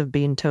 Citizens of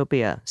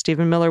Beantopia.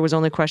 Stephen Miller was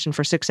only questioned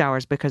for 6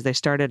 hours because they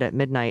started at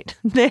midnight.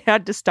 They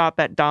had to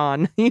stop at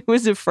dawn. He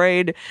was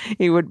afraid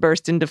he would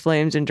burst into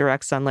flames in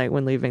direct sunlight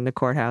when leaving the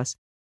courthouse.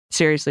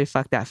 Seriously,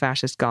 fuck that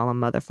fascist Gollum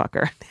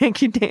motherfucker.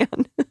 Thank you,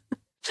 Dan.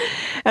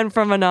 And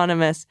from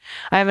Anonymous,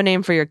 I have a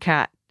name for your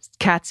cat.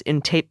 Cats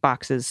in tape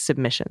boxes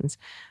submissions.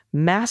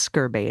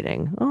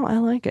 Masturbating. Oh, I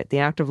like it. The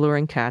act of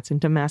luring cats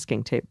into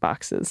masking tape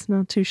boxes.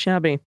 Not too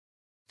shabby.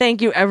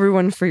 Thank you,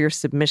 everyone, for your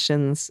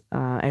submissions.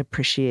 I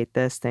appreciate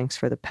this. Thanks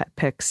for the pet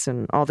pics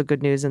and all the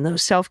good news. And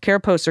those self-care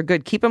posts are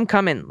good. Keep them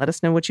coming. Let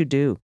us know what you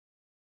do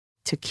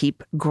to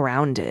keep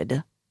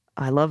grounded.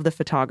 I love the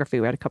photography.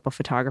 We had a couple of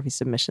photography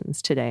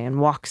submissions today, and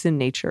walks in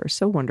nature.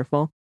 So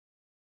wonderful.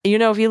 You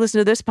know, if you listen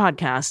to this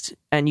podcast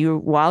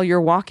and while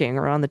you're walking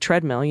or on the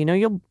treadmill, you know,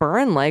 you'll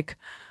burn like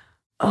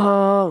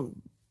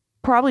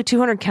probably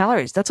 200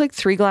 calories. That's like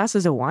 3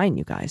 glasses of wine,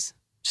 you guys.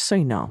 Just so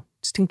you know,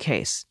 just in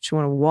case. Just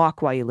want to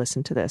walk while you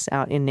listen to this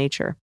out in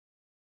nature.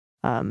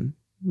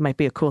 Might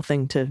be a cool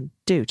thing to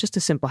do. Just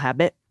a simple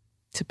habit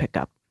to pick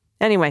up.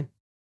 Anyway,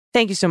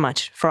 thank you so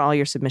much for all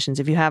your submissions.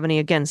 If you have any,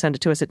 again, send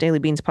it to us at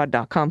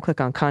dailybeanspod.com.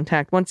 Click on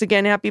contact. Once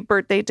again, happy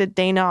birthday to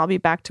Dana. I'll be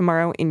back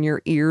tomorrow in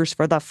your ears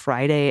for the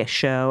Friday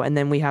show. And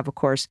then we have, of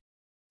course,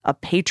 a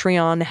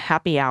Patreon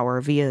happy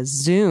hour via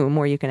Zoom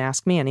where you can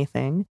ask me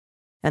anything.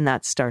 And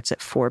that starts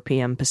at 4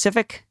 p.m.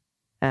 Pacific,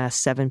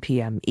 7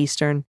 p.m.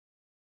 Eastern.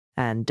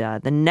 And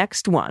the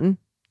next one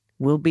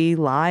will be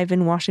live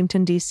in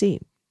Washington, D.C.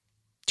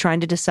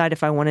 Trying to decide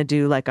if I want to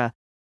do like a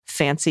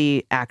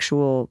fancy,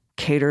 actual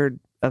catered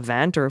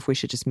event or if we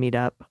should just meet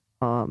up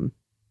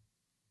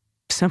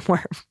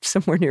somewhere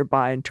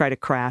nearby and try to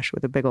crash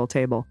with a big old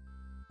table.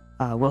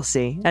 We'll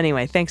see.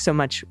 Anyway, thanks so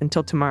much.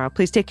 Until tomorrow,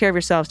 please take care of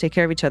yourselves, take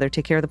care of each other,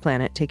 take care of the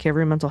planet, take care of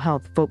your mental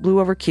health, vote blue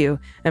over Q,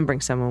 and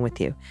bring someone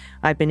with you.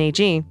 I've been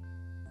AG,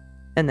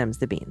 and them's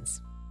the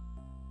beans.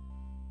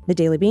 The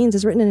Daily Beans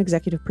is written and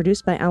executive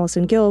produced by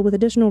Allison Gill with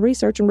additional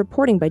research and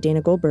reporting by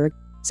Dana Goldberg.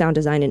 Sound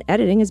design and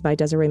editing is by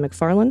Desiree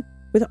McFarlane,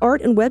 with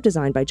art and web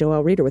design by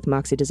Joelle Reeder with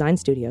Moxie Design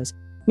Studios.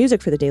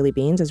 Music for The Daily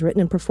Beans is written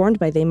and performed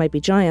by They Might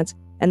Be Giants,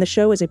 and the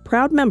show is a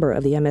proud member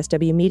of the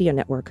MSW Media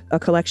Network, a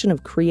collection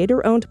of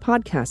creator-owned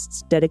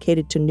podcasts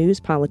dedicated to news,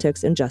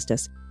 politics, and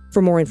justice.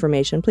 For more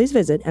information, please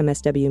visit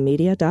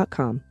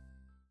mswmedia.com.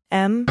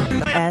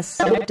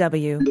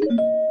 MSW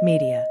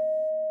Media.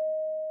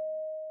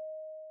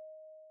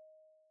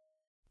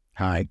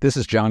 Hi, this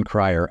is John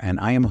Cryer, and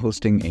I am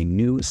hosting a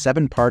new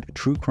 7-part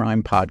true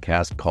crime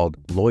podcast called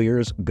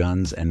Lawyers,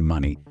 Guns, and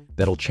Money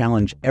that'll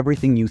challenge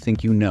everything you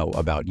think you know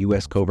about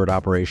U.S. covert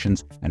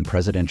operations and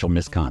presidential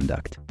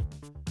misconduct.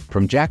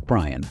 From Jack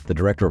Bryan, the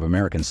director of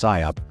American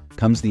PSYOP,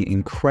 comes the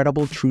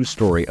incredible true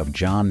story of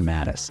John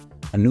Mattis,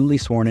 a newly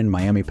sworn-in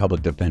Miami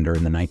public defender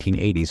in the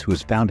 1980s who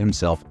has found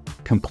himself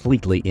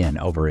completely in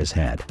over his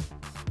head.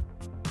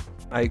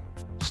 I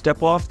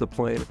step off the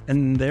plane,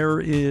 and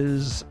there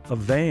is a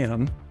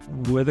van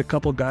with a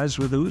couple guys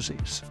with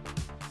Uzis.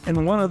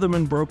 And one of them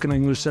in broken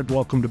English said,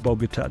 "Welcome to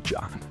Bogota,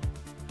 John."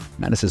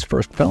 Mattis's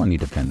first felony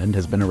defendant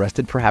has been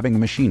arrested for having a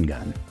machine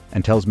gun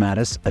and tells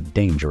Mattis a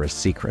dangerous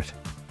secret.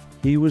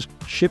 He was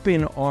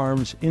shipping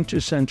arms into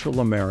Central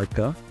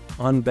America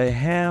on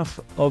behalf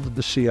of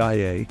the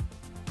CIA.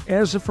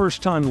 As a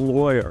first-time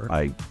lawyer,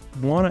 I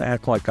want to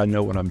act like I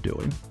know what I'm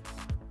doing.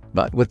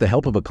 But with the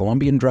help of a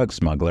Colombian drug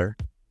smuggler,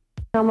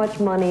 how much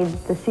money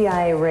the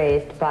CIA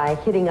raised by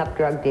hitting up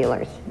drug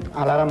dealers?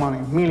 A lot of money,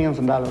 millions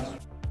of dollars.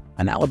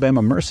 An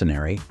Alabama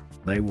mercenary,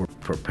 they were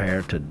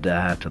prepared to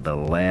die to the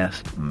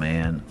last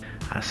man.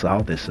 I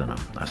saw this in them.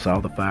 I saw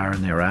the fire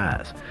in their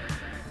eyes.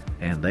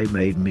 And they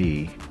made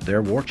me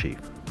their war chief.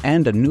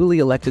 And a newly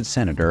elected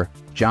senator,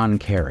 John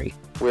Kerry.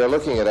 We are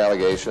looking at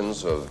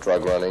allegations of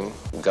drug running,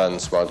 gun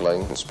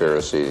smuggling,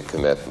 conspiracy to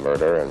commit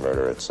murder and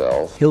murder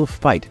itself. He'll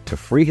fight to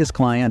free his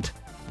client.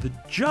 The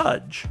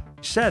judge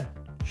said,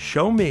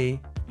 "Show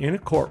me in a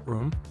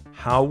courtroom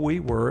how we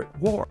were at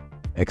war."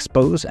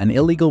 expose an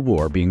illegal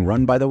war being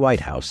run by the White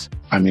House.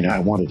 I mean, I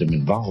wanted him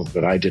involved,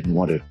 but I didn't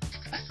want to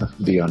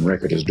be on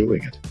record as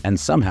doing it. And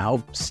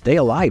somehow stay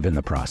alive in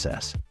the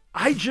process.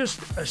 I just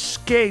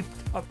escaped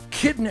a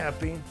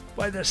kidnapping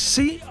by the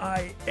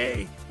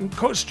CIA in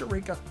Costa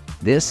Rica.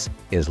 This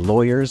is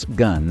Lawyers,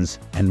 Guns,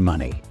 and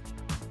Money.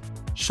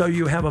 So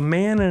you have a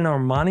man in an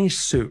Armani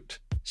suit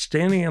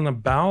standing on the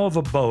bow of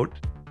a boat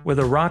with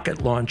a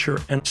rocket launcher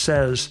and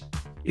says,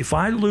 "If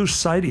I lose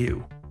sight of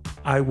you,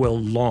 I will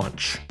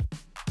launch.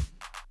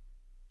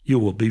 You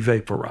will be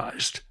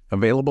vaporized."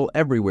 Available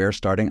everywhere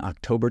starting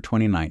October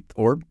 29th,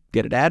 or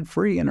get it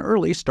ad-free and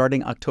early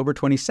starting October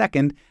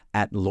 22nd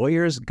at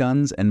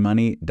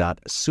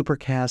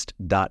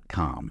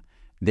lawyersgunsandmoney.supercast.com.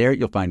 There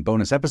you'll find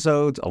bonus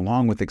episodes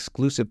along with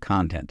exclusive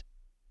content.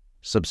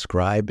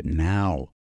 Subscribe now.